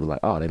 and people like,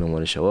 oh, they don't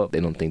want to show up. They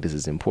don't think this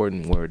is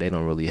important, where they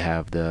don't really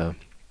have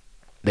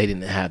they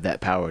didn't have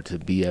that power to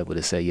be able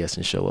to say yes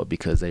and show up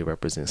because they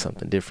represent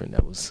something different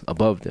that was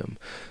above them.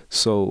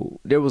 So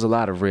there was a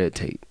lot of red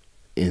tape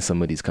in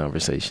some of these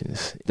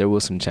conversations. There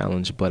was some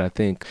challenge, but I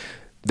think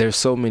there's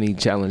so many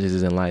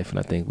challenges in life, and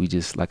I think we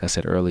just, like I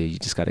said earlier, you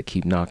just got to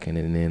keep knocking.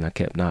 And then I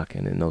kept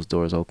knocking, and those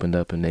doors opened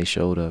up, and they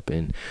showed up,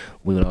 and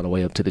we went all the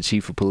way up to the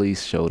chief of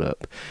police showed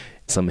up.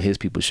 Some of his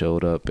people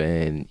showed up,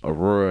 and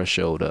Aurora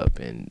showed up,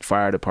 and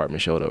fire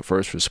department showed up,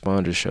 first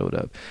responders showed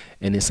up.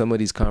 And in some of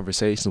these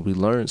conversations, we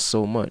learned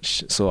so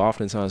much. So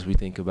oftentimes we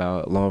think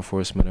about law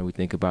enforcement, or we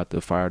think about the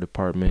fire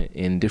department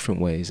in different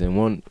ways. And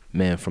one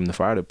man from the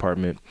fire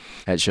department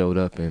had showed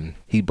up, and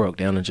he broke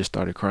down and just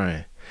started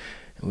crying.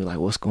 We're like,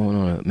 what's going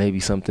on? Maybe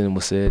something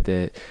was said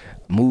that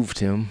moved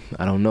him.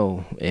 I don't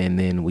know. And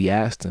then we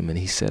asked him, and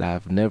he said,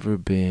 I've never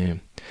been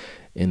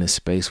in a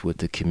space with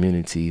the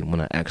community when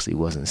I actually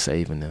wasn't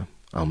saving them.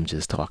 I'm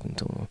just talking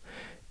to them.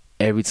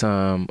 Every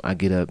time I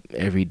get up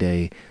every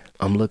day,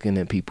 I'm looking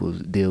at people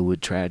deal with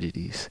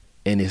tragedies,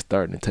 and it's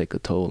starting to take a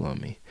toll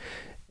on me.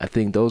 I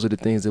think those are the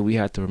things that we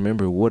have to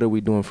remember. What are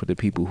we doing for the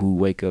people who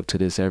wake up to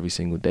this every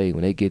single day?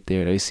 When they get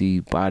there, they see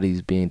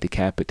bodies being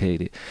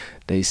decapitated.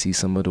 They see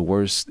some of the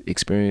worst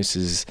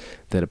experiences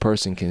that a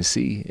person can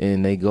see,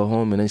 and they go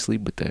home and they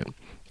sleep with that.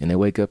 And they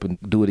wake up and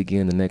do it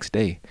again the next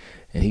day.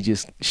 And he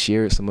just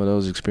shared some of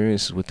those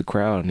experiences with the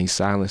crowd, and he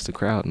silenced the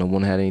crowd. No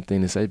one had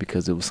anything to say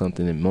because it was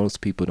something that most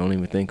people don't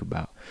even think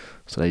about.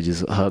 So they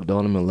just hugged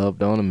on him and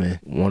loved on him and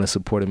want to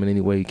support him in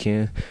any way you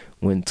can.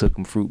 Went and took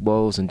him fruit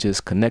bowls and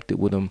just connected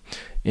with him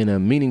in a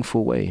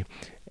meaningful way.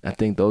 I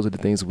think those are the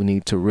things we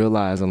need to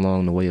realize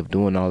along the way of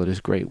doing all of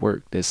this great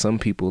work, that some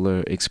people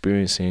are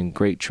experiencing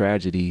great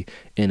tragedy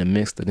in the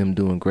midst of them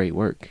doing great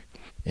work,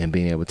 and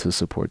being able to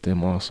support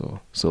them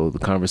also. So the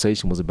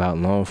conversation was about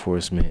law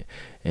enforcement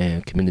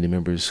and community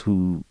members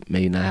who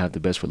may not have the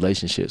best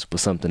relationships, but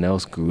something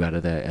else grew out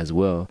of that as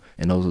well.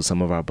 And those are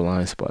some of our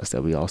blind spots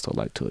that we also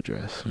like to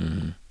address.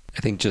 Mm-hmm. I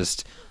think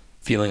just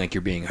feeling like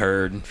you're being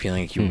heard,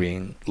 feeling like you're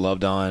being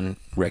loved on,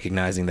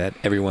 recognizing that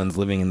everyone's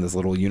living in this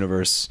little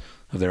universe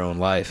of their own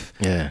life.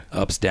 Yeah.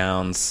 Ups,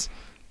 downs,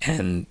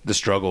 and the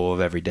struggle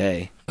of every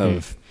day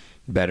of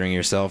bettering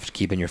yourself,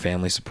 keeping your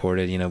family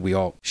supported. You know, we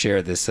all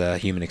share this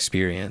human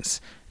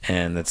experience,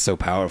 and that's so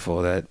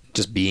powerful, that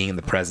just being in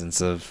the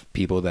presence of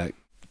people that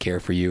care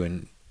for you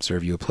and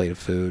serve you a plate of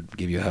food,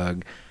 give you a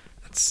hug.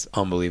 That's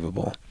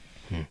unbelievable.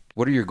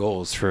 What are your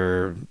goals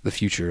for the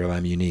future of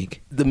I'm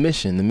Unique? The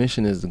mission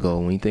is the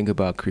goal. When you think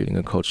about creating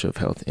a culture of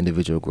health,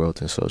 individual growth,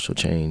 and social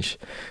change,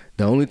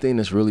 the only thing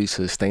that's really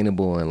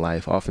sustainable in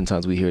life,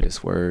 oftentimes we hear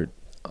this word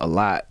a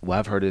lot. Well,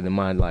 I've heard it in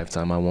my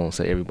lifetime. I won't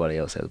say everybody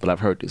else has, but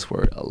I've heard this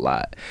word a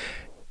lot.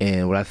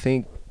 And what I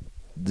think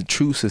the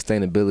true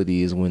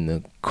sustainability is when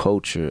the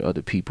culture of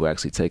the people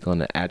actually take on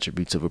the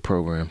attributes of a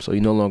program. So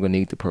you no longer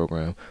need the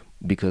program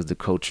because the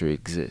culture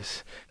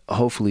exists.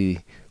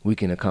 Hopefully we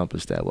can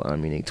accomplish that with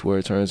I'm Unique, to where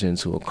it turns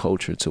into a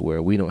culture to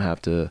where we don't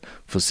have to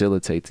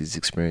facilitate these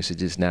experiences. It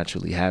just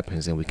naturally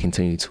happens, and we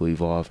continue to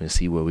evolve and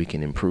see where we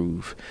can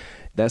improve.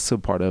 That's a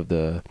part of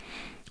the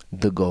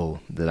goal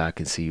that I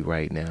can see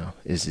right now,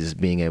 is just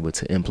being able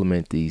to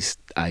implement these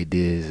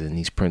ideas and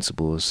these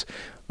principles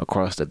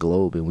across the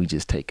globe, and we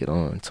just take it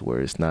on to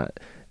where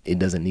it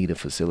doesn't need a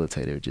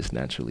facilitator. It just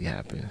naturally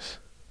happens.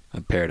 A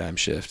paradigm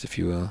shift, if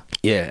you will.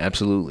 Yeah,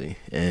 absolutely.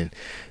 And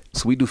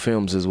so we do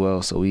films as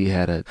well. So we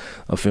had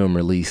a film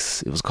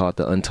release. It was called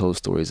The Untold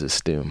Stories of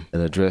STEM. It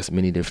addressed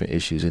many different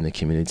issues in the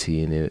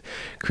community, and it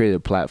created a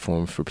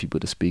platform for people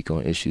to speak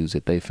on issues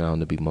that they found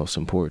to be most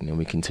important. And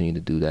we continue to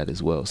do that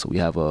as well. So we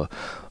have a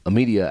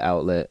media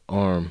outlet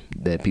arm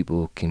that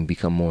people can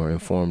become more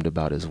informed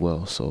about as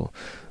well. So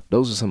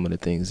those are some of the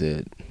things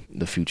that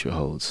the future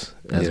holds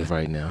as of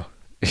right now.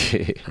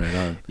 Right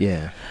on.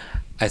 Yeah.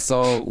 I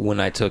saw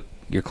when I took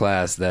your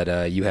class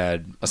that you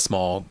had a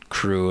small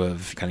crew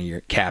of kind of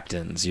your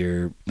captains,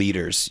 your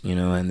leaders,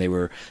 and they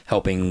were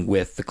helping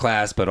with the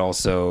class, but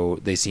also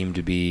they seemed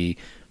to be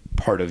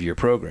part of your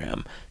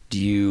program. Do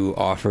you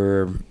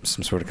offer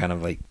some sort of kind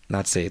of like,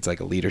 not to say it's like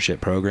a leadership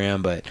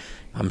program, but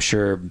I'm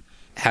sure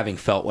having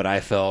felt what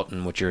I felt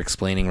and what you're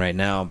explaining right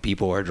now,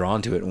 people are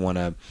drawn to it and want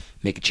to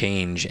make a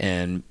change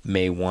and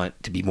may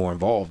want to be more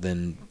involved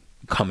in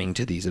coming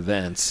to these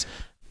events.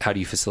 How do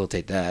you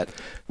facilitate that?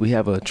 We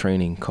have a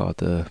training called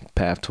the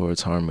Path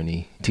Towards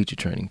Harmony teacher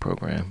training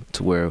program,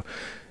 to where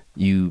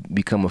you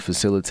become a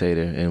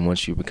facilitator, and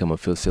once you become a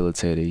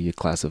facilitator, you're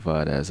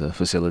classified as a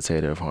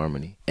facilitator of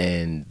harmony.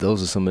 And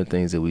those are some of the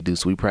things that we do.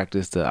 So we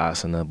practice the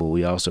asana, but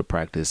we also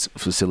practice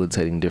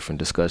facilitating different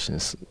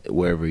discussions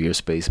wherever your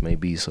space may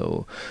be.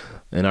 So,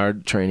 and our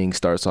training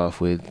starts off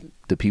with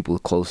the people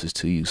closest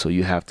to you. So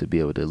you have to be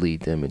able to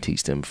lead them and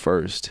teach them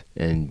first,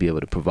 and be able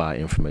to provide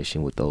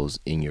information with those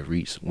in your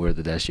reach,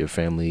 whether that's your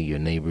family, your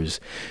neighbors,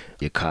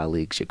 your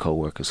colleagues, your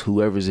coworkers,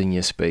 whoever's in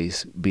your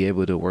space, be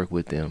able to work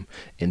with them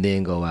and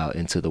then go out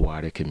into the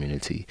wider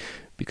community.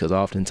 Because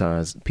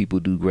oftentimes people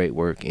do great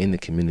work in the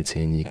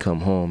community, and you come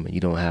home and you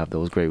don't have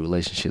those great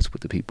relationships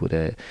with the people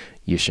that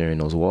you're sharing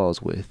those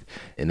walls with.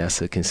 And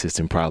that's a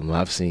consistent problem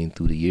I've seen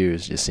through the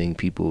years, just seeing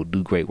people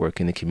do great work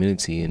in the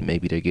community, and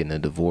maybe they're getting a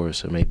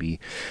divorce, or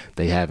maybe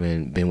they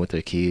haven't been with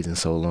their kids in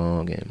so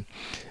long, and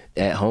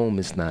at home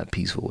it's not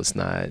peaceful, it's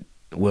not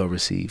well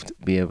received.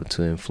 Be able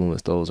to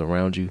influence those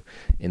around you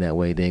in that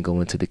way, then go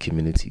into the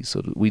community.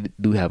 So we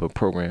do have a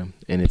program,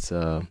 and it's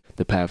the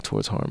Path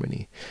Towards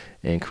Harmony,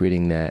 and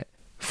creating that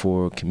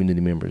for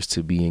community members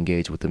to be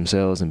engaged with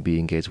themselves and be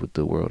engaged with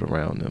the world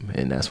around them.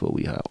 And that's what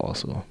we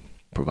also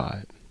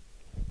provide.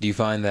 Do you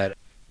find that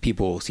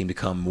people seem to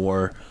come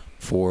more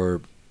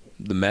for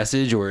the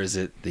message, or is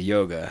it the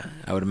yoga?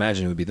 I would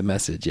imagine it would be the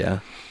message, yeah?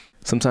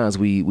 Sometimes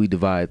we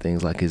divide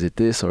things like, is it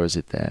this or is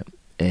it that?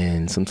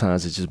 And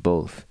sometimes it's just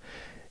both.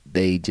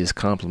 They just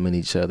complement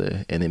each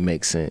other, and it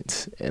makes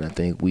sense. And I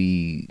think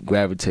we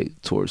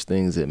gravitate towards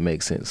things that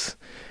make sense.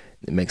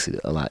 It makes it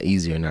a lot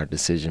easier in our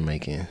decision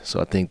making. So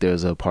I think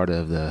there's a part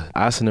of the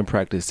asana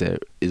practice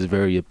that is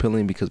very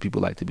appealing because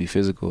people like to be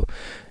physical,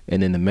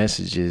 and then the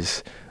message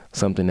is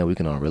something that we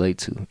can all relate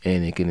to,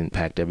 and it can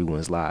impact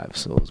everyone's lives.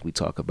 So as we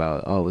talk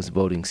about, it's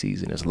voting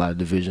season, there's a lot of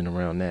division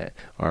around that.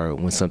 Or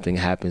when something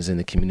happens in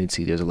the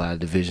community, there's a lot of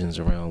divisions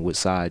around what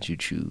side you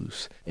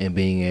choose. And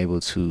being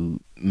able to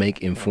make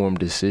informed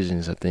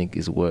decisions, I think,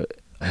 is what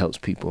helps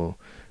people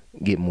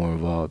get more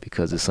involved,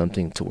 because it's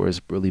something to where it's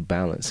really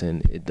balanced,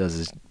 and it does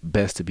its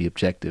best to be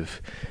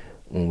objective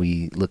when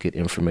we look at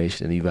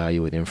information and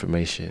evaluate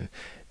information.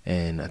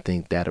 And I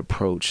think that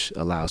approach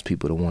allows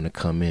people to want to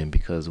come in,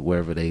 because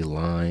wherever they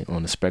lie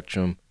on the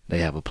spectrum, they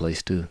have a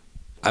place too.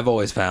 I've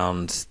always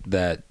found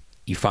that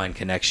you find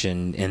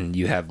connection and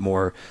you have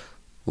more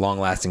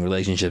long-lasting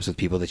relationships with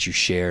people that you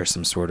share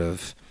some sort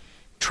of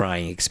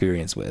trying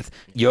experience with.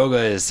 Yoga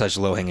is such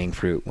low-hanging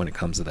fruit when it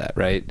comes to that,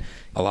 right?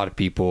 A lot of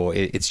people,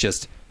 it's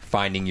just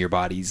finding your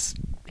body's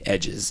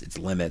edges, its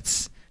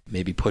limits,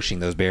 maybe pushing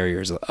those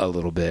barriers a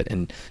little bit,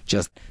 and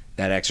just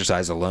that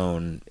exercise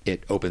alone,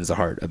 it opens the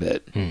heart a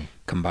bit.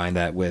 Combine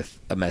that with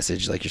a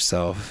message like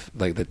yourself,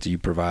 like that you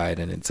provide,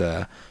 and it's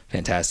a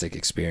fantastic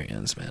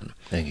experience, man.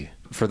 Thank you.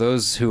 For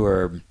those who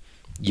are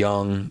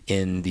young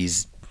in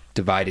these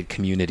divided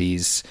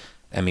communities,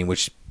 I mean,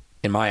 which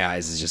in my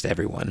eyes is just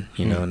everyone,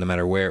 no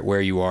matter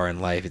where you are in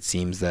life, it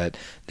seems that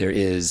there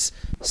is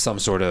some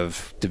sort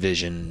of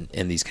division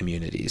in these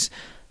communities.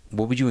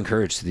 What would you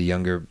encourage to the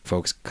younger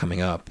folks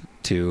coming up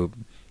to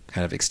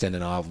kind of extend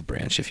an olive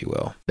branch, if you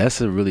will?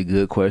 That's a really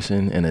good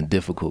question and a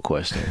difficult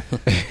question.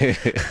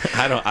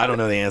 I don't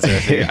know the answer.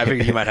 I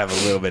figure you might have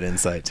a little bit of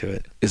insight to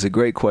it. It's a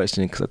great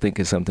question because I think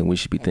it's something we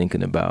should be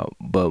thinking about.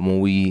 But when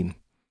we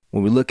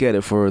look at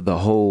it for the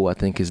whole, I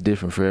think it's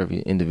different for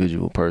every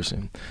individual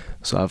person.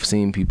 So I've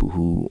seen people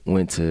who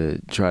went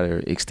to try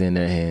to extend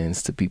their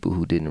hands to people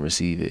who didn't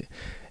receive it.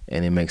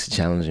 And it makes it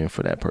challenging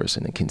for that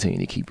person to continue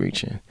to keep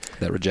reaching.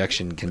 That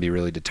rejection can be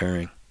really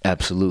deterring.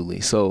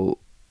 Absolutely. So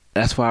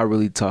that's why I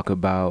really talk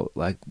about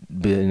like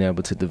being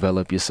able to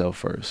develop yourself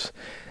first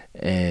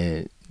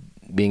and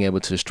being able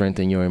to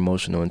strengthen your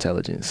emotional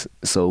intelligence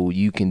so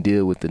you can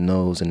deal with the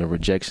no's and the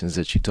rejections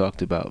that you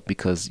talked about,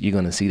 because you're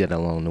going to see that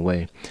along the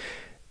way.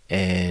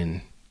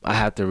 And I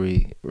have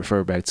to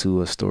refer back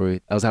to a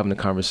story. I was having a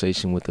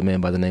conversation with a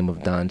man by the name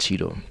of Don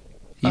Cheadle.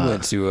 He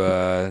went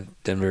to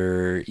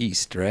Denver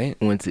East, right?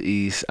 Went to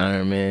East,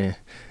 Iron Man,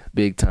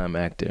 big time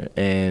actor.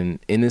 And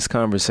in this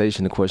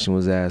conversation, the question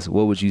was asked,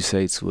 what would you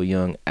say to a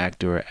young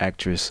actor or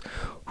actress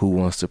who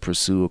wants to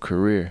pursue a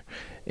career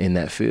in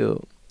that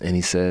field? And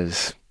he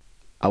says,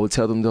 I would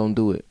tell them, don't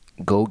do it.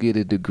 Go get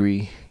a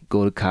degree,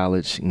 go to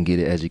college and get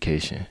an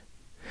education.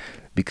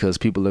 Because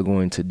people are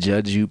going to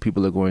judge you,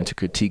 people are going to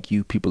critique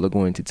you, people are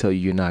going to tell you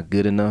you're not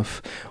good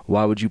enough.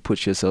 Why would you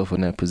put yourself in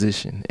that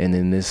position? And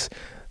in this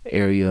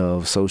area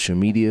of social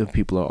media,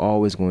 people are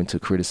always going to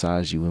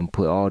criticize you and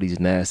put all these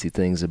nasty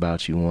things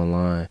about you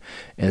online,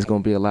 and it's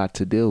going to be a lot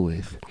to deal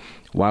with.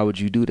 Why would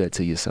you do that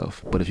to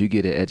yourself? But if you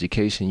get an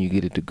education, you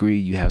get a degree,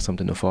 you have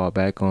something to fall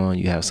back on,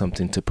 you have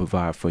something to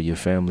provide for your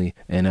family,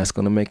 and that's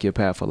going to make your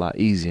path a lot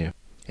easier.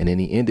 And then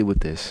he ended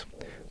with this,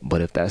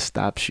 but if that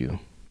stops you,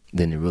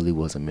 then it really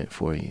wasn't meant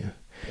for you,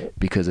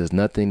 because there's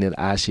nothing that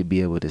I should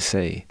be able to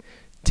say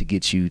to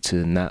get you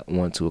to not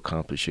want to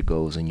accomplish your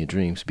goals and your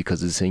dreams,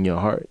 because it's in your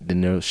heart.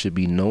 Then there should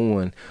be no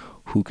one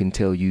who can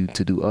tell you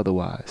to do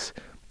otherwise.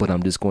 But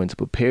I'm just going to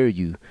prepare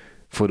you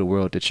for the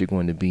world that you're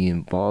going to be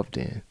involved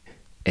in.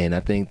 And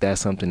I think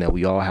that's something that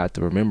we all have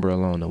to remember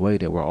along the way,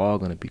 that we're all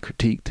going to be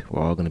critiqued,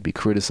 we're all going to be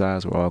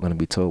criticized, we're all going to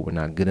be told we're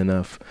not good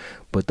enough.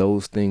 But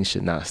those things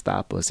should not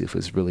stop us if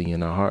it's really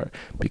in our heart,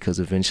 because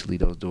eventually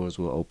those doors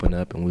will open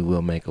up and we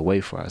will make a way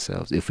for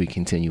ourselves if we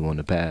continue on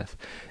the path.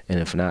 And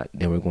if not,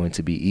 then we're going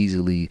to be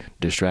easily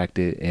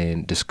distracted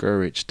and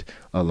discouraged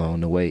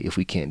along the way if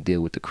we can't deal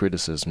with the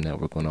criticism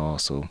that we're going to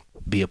also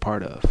be a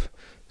part of.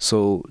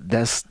 So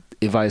that's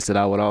advice that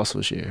I would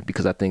also share,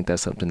 because I think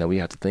that's something that we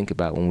have to think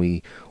about when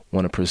we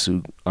want to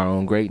pursue our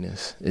own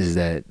greatness, is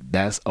that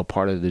that's a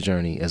part of the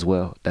journey as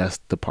well. That's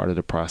the part of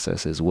the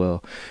process as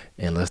well.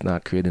 And let's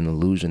not create an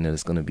illusion that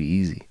it's going to be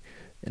easy.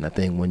 And I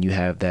think when you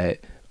have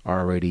that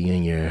already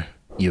in your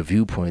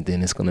viewpoint,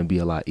 then it's going to be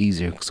a lot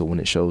easier. So when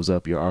it shows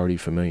up, you're already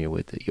familiar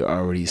with it. You're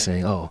already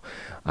saying, oh,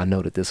 I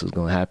know that this was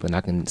going to happen.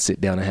 I can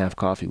sit down and have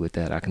coffee with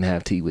that. I can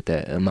have tea with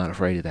that. I'm not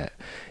afraid of that.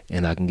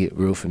 And I can get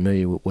real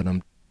familiar with what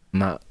I'm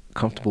not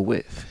comfortable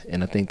with.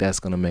 And I think that's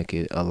going to make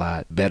it a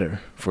lot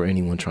better for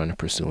anyone trying to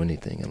pursue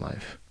anything in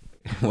life.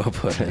 Well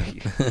put.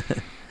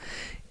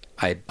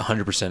 I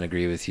 100%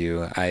 agree with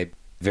you. I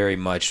very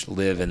much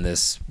live in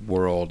this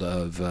world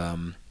of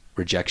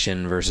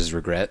rejection versus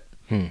regret.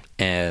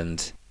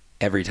 And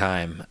every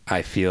time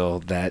I feel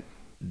that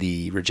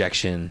the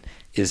rejection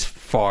is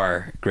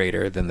far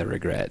greater than the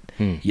regret,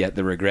 yet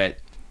the regret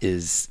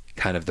is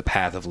kind of the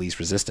path of least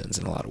resistance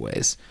in a lot of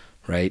ways,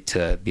 right?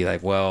 To be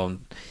like, well,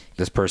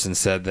 this person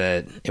said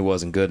that it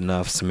wasn't good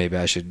enough, so maybe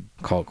I should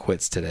call it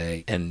quits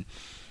today, and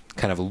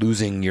kind of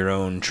losing your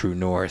own true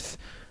north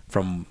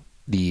from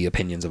the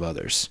opinions of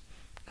others,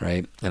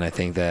 right? And I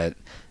think that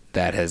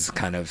that has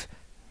kind of,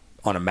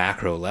 on a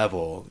macro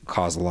level,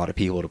 caused a lot of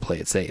people to play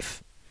it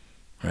safe,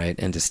 right?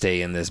 And to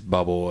stay in this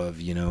bubble of,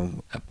 you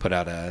know, put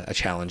out a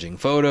challenging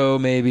photo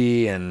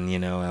maybe, and, you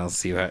know, I'll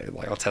see how,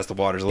 like, I'll test the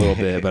waters a little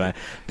bit, but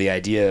the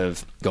idea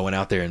of going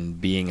out there and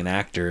being an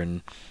actor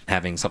and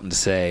having something to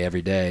say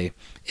every day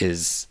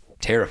is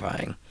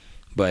terrifying.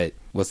 But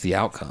what's the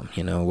outcome?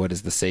 You know, what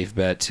is the safe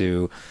bet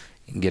to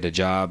get a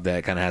job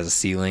that kind of has a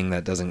ceiling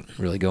that doesn't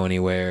really go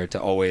anywhere, to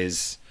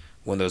always,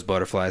 when those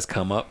butterflies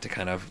come up, to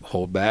kind of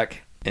hold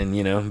back and,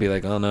 you know, be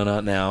like, oh no,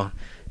 not now.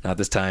 Not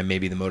this time.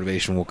 Maybe the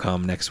motivation will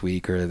come next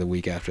week or the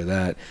week after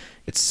that.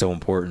 It's so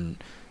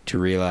important to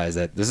realize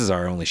that this is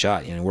our only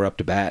shot. You know, we're up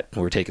to bat.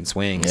 We're taking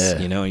swings. Yeah.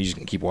 You know, you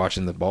just keep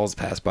watching the balls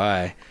pass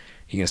by.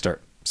 You're going to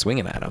start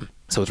swinging at them.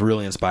 So it's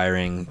really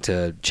inspiring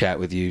to chat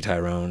with you,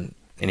 Tyrone,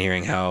 and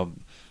hearing how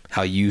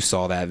you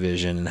saw that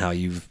vision and how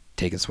you've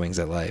taken swings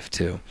at life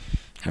too.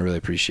 I really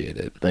appreciate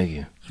it. Thank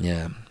you.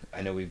 Yeah.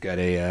 I know we've got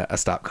a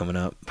stop coming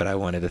up, but I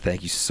wanted to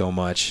thank you so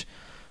much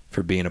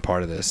for being a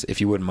part of this.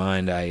 If you wouldn't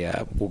mind,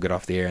 we'll get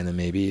off the air, and then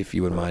maybe if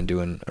you wouldn't mind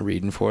doing a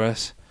reading for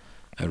us,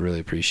 I'd really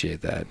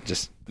appreciate that.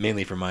 Just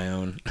mainly for my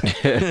own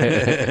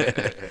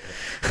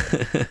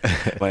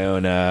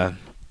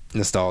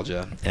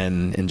nostalgia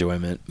and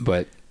enjoyment.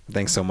 But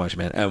thanks so much,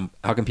 man.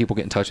 How can people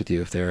get in touch with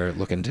you if they're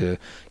looking to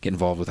get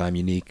involved with I'm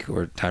Unique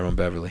or Tyrone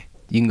Beverly?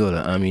 You can go to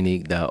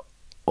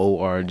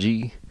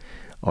I'mUnique.org.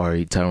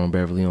 or Tyrone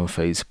Beverly on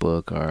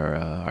Facebook.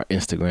 Our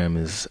Instagram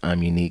is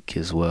I'm Unique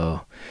as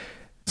well.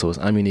 So it's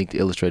I'm Unique, the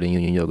Illustrated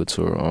Union Yoga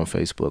Tour on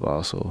Facebook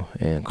also.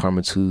 And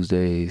Karma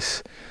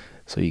Tuesdays,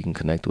 so you can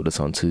connect with us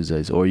on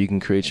Tuesdays. Or you can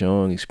create your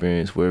own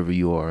experience wherever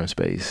you are in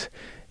space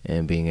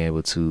and being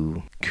able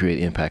to create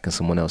impact in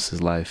someone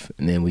else's life.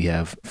 And then we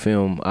have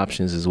film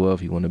options as well.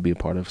 If you want to be a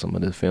part of some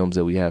of the films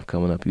that we have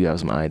coming up, you have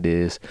some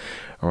ideas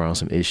around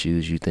some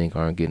issues you think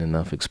aren't getting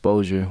enough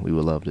exposure, we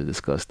would love to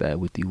discuss that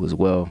with you as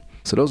well.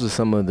 So those are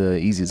some of the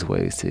easiest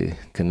ways to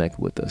connect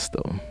with us,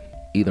 though,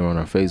 either on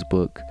our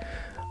Facebook,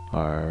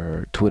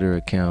 our Twitter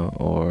account,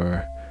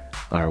 or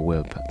our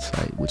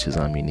website, which is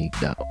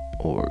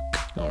imunique.org.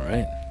 All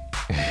right.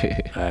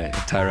 All right.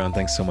 Tyrone,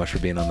 thanks so much for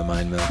being on the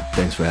MindMill.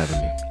 Thanks for having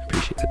me.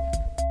 Appreciate it.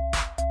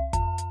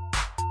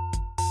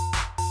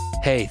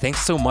 Hey, thanks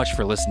so much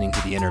for listening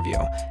to the interview.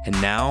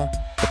 And now,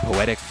 The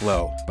Poetic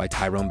Flow by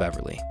Tyrone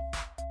Beverly.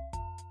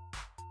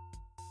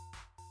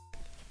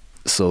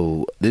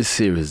 So this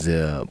series,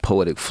 the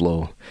Poetic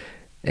Flow,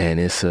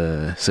 and it's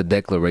a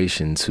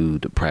declaration to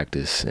the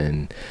practice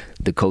and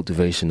the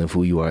cultivation of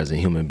who you are as a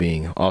human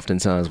being.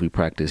 Oftentimes we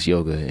practice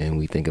yoga and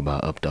we think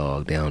about up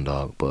dog, down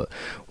dog, but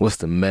what's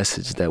the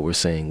message that we're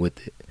saying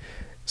with it?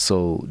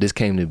 So this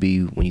came to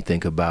be when you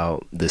think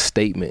about the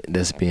statement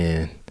that's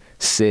being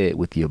said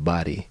with your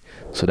body.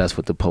 So that's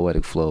what the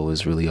Poetic Flow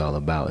is really all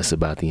about. It's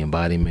about the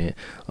embodiment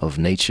of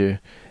nature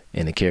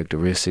and the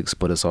characteristics,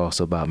 but it's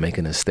also about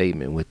making a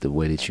statement with the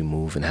way that you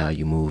move and how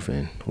you move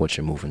and what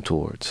you're moving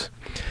towards.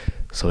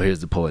 So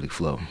here's the Poetic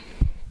Flow.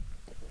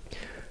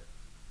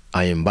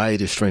 I embody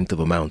the strength of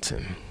a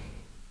mountain,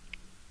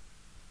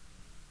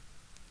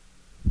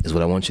 is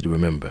what I want you to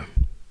remember.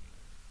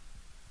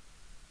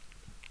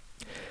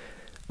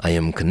 I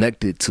am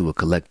connected to a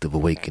collective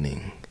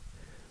awakening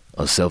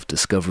of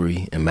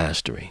self-discovery and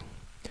mastery.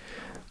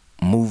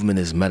 Movement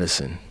is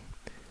medicine.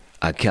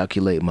 I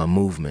calculate my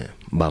movement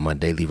by my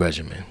daily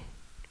regimen.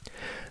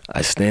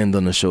 I stand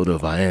on the shoulder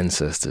of our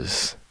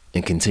ancestors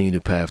and continue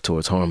the path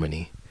towards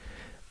harmony.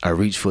 I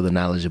reach for the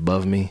knowledge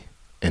above me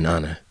and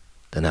honor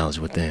the knowledge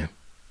within.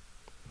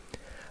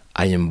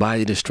 I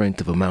embody the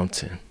strength of a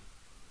mountain.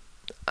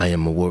 I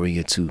am a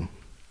warrior too.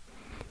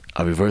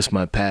 I reverse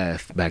my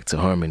path back to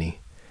harmony.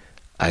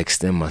 I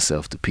extend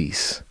myself to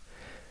peace.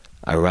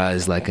 I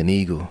rise like an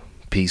eagle,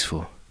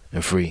 peaceful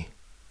and free.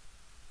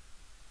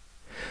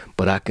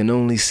 But I can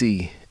only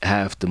see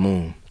half the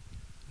moon.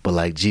 But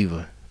like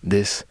Jiva,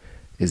 this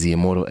is the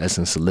immortal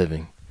essence of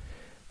living.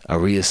 I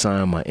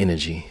reassign my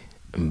energy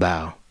and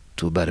bow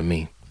to a better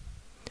me.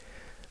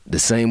 The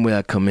same way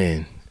I come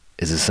in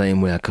is the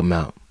same way I come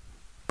out,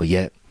 but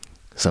yet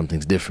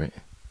something's different,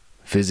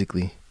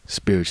 physically,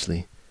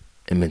 spiritually,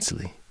 and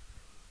mentally.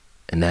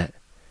 And that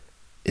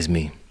is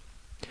me.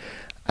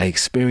 I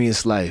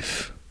experience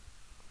life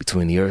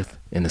between the earth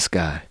and the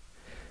sky.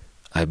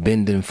 I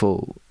bend and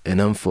fold and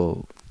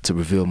unfold to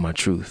reveal my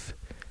truth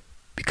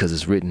because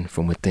it's written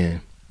from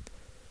within.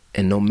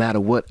 And no matter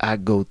what I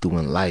go through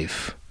in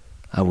life,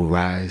 I will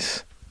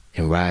rise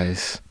and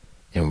rise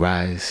and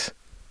rise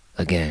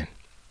again.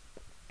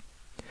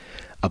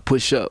 I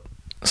push up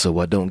so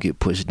I don't get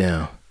pushed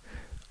down.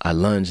 I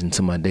lunge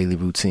into my daily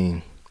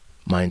routine.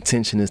 My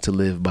intention is to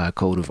live by a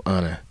code of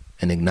honor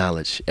and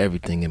acknowledge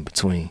everything in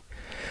between.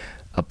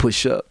 I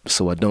push up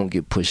so I don't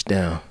get pushed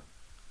down.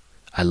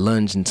 I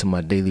lunge into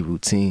my daily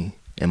routine,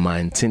 and my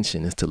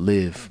intention is to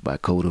live by a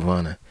code of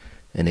honor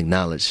and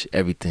acknowledge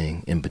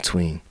everything in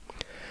between.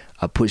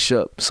 I push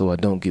up so I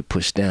don't get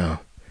pushed down.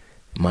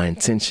 My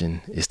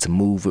intention is to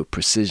move with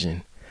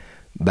precision,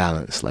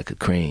 balance like a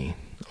crane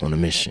on a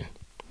mission.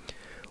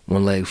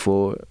 One leg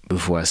forward,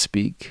 before I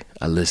speak,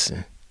 I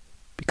listen.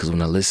 Because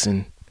when I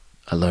listen,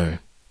 I learn.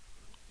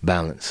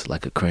 Balance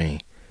like a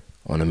crane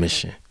on a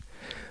mission.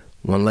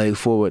 One leg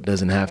forward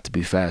doesn't have to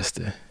be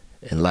faster.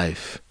 In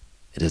life,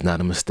 it is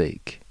not a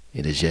mistake.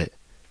 It is yet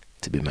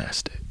to be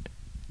mastered.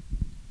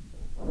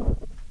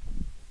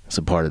 It's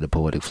a part of the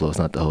Poetic Flow. It's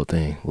not the whole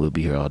thing. We'll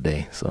be here all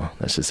day. So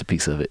that's just a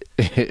piece of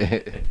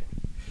it.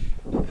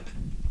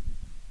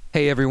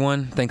 Hey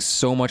everyone, thanks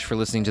so much for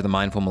listening to the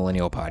Mindful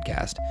Millennial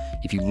Podcast.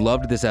 If you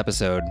loved this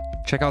episode,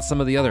 check out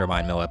some of the other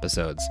MindMill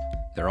episodes.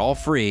 They're all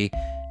free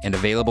and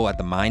available at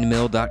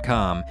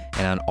themindmill.com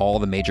and on all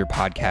the major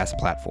podcast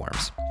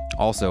platforms.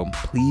 Also,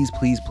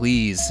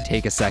 please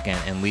take a second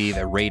and leave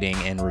a rating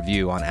and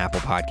review on Apple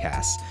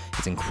Podcasts.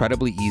 It's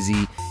incredibly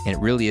easy and it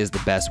really is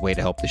the best way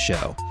to help the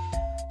show.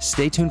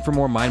 Stay tuned for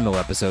more MindMill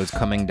episodes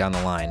coming down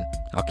the line.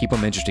 I'll keep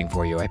them interesting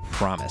for you, I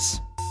promise.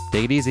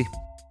 Take it easy.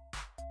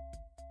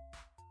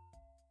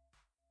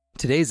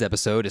 Today's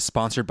episode is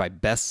sponsored by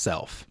Best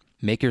Self,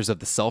 makers of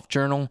the Self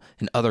Journal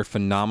and other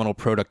phenomenal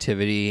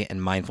productivity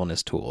and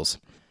mindfulness tools.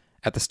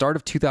 At the start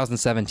of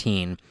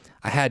 2017,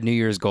 I had New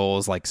Year's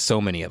goals like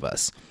so many of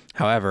us.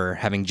 However,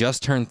 having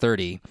just turned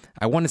 30,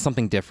 I wanted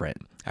something different.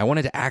 I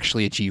wanted to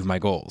actually achieve my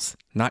goals,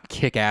 not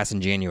kick ass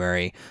in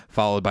January,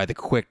 followed by the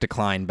quick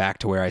decline back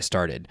to where I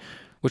started,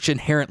 which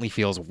inherently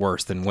feels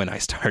worse than when I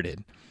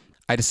started.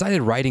 I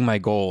decided writing my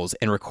goals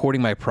and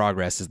recording my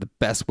progress is the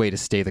best way to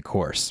stay the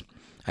course.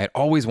 I had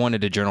always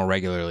wanted to journal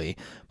regularly,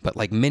 but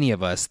like many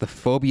of us, the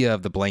phobia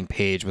of the blank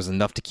page was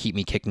enough to keep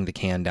me kicking the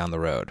can down the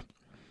road.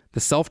 The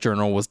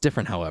self-journal was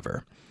different,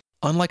 however.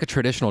 Unlike a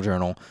traditional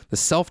journal, the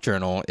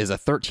self-journal is a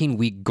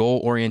 13-week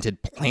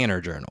goal-oriented planner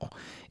journal.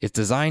 It's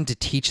designed to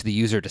teach the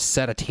user to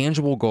set a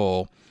tangible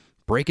goal,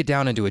 break it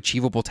down into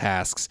achievable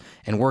tasks,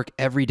 and work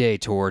every day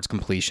towards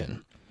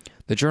completion.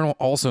 The journal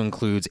also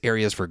includes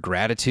areas for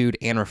gratitude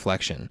and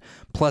reflection,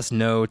 plus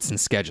notes and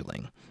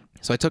scheduling.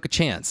 So I took a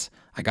chance.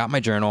 I got my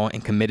journal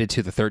and committed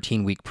to the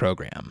 13-week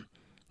program.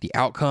 The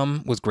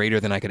outcome was greater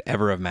than I could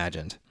ever have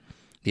imagined.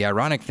 The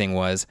ironic thing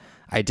was,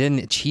 I didn't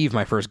achieve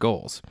my first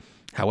goals.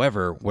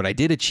 However, what I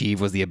did achieve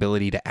was the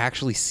ability to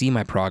actually see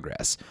my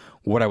progress,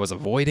 what I was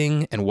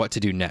avoiding, and what to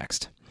do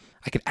next.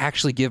 I could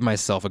actually give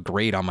myself a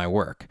grade on my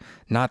work,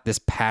 not this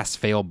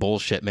pass-fail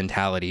bullshit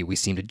mentality we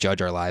seem to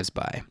judge our lives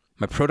by.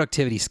 My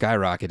productivity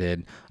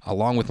skyrocketed,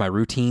 along with my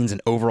routines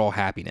and overall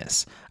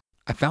happiness.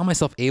 I found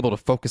myself able to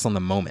focus on the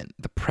moment,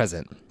 the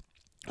present,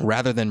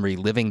 rather than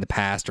reliving the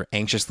past or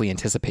anxiously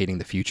anticipating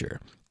the future.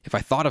 If I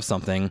thought of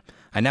something,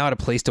 I now had a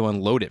place to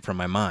unload it from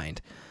my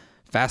mind.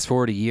 Fast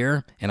forward a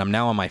year, and I'm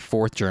now on my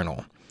 4th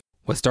journal.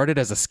 What started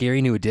as a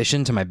scary new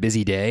addition to my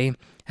busy day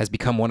has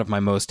become one of my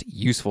most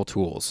useful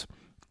tools.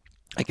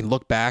 I can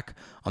look back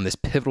on this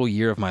pivotal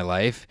year of my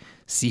life,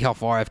 see how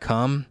far I've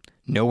come,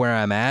 know where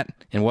I'm at,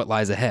 and what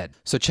lies ahead.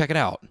 So check it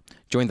out.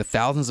 Join the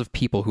thousands of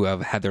people who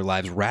have had their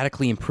lives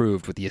radically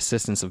improved with the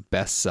assistance of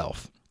Best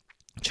Self.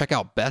 Check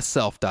out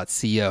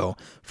bestself.co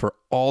for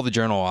all the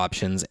journal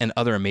options and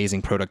other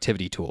amazing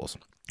productivity tools.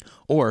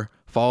 Or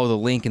follow the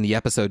link in the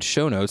episode's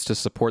show notes to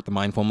support the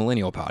Mindful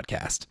Millennial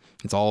Podcast.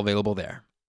 It's all available there.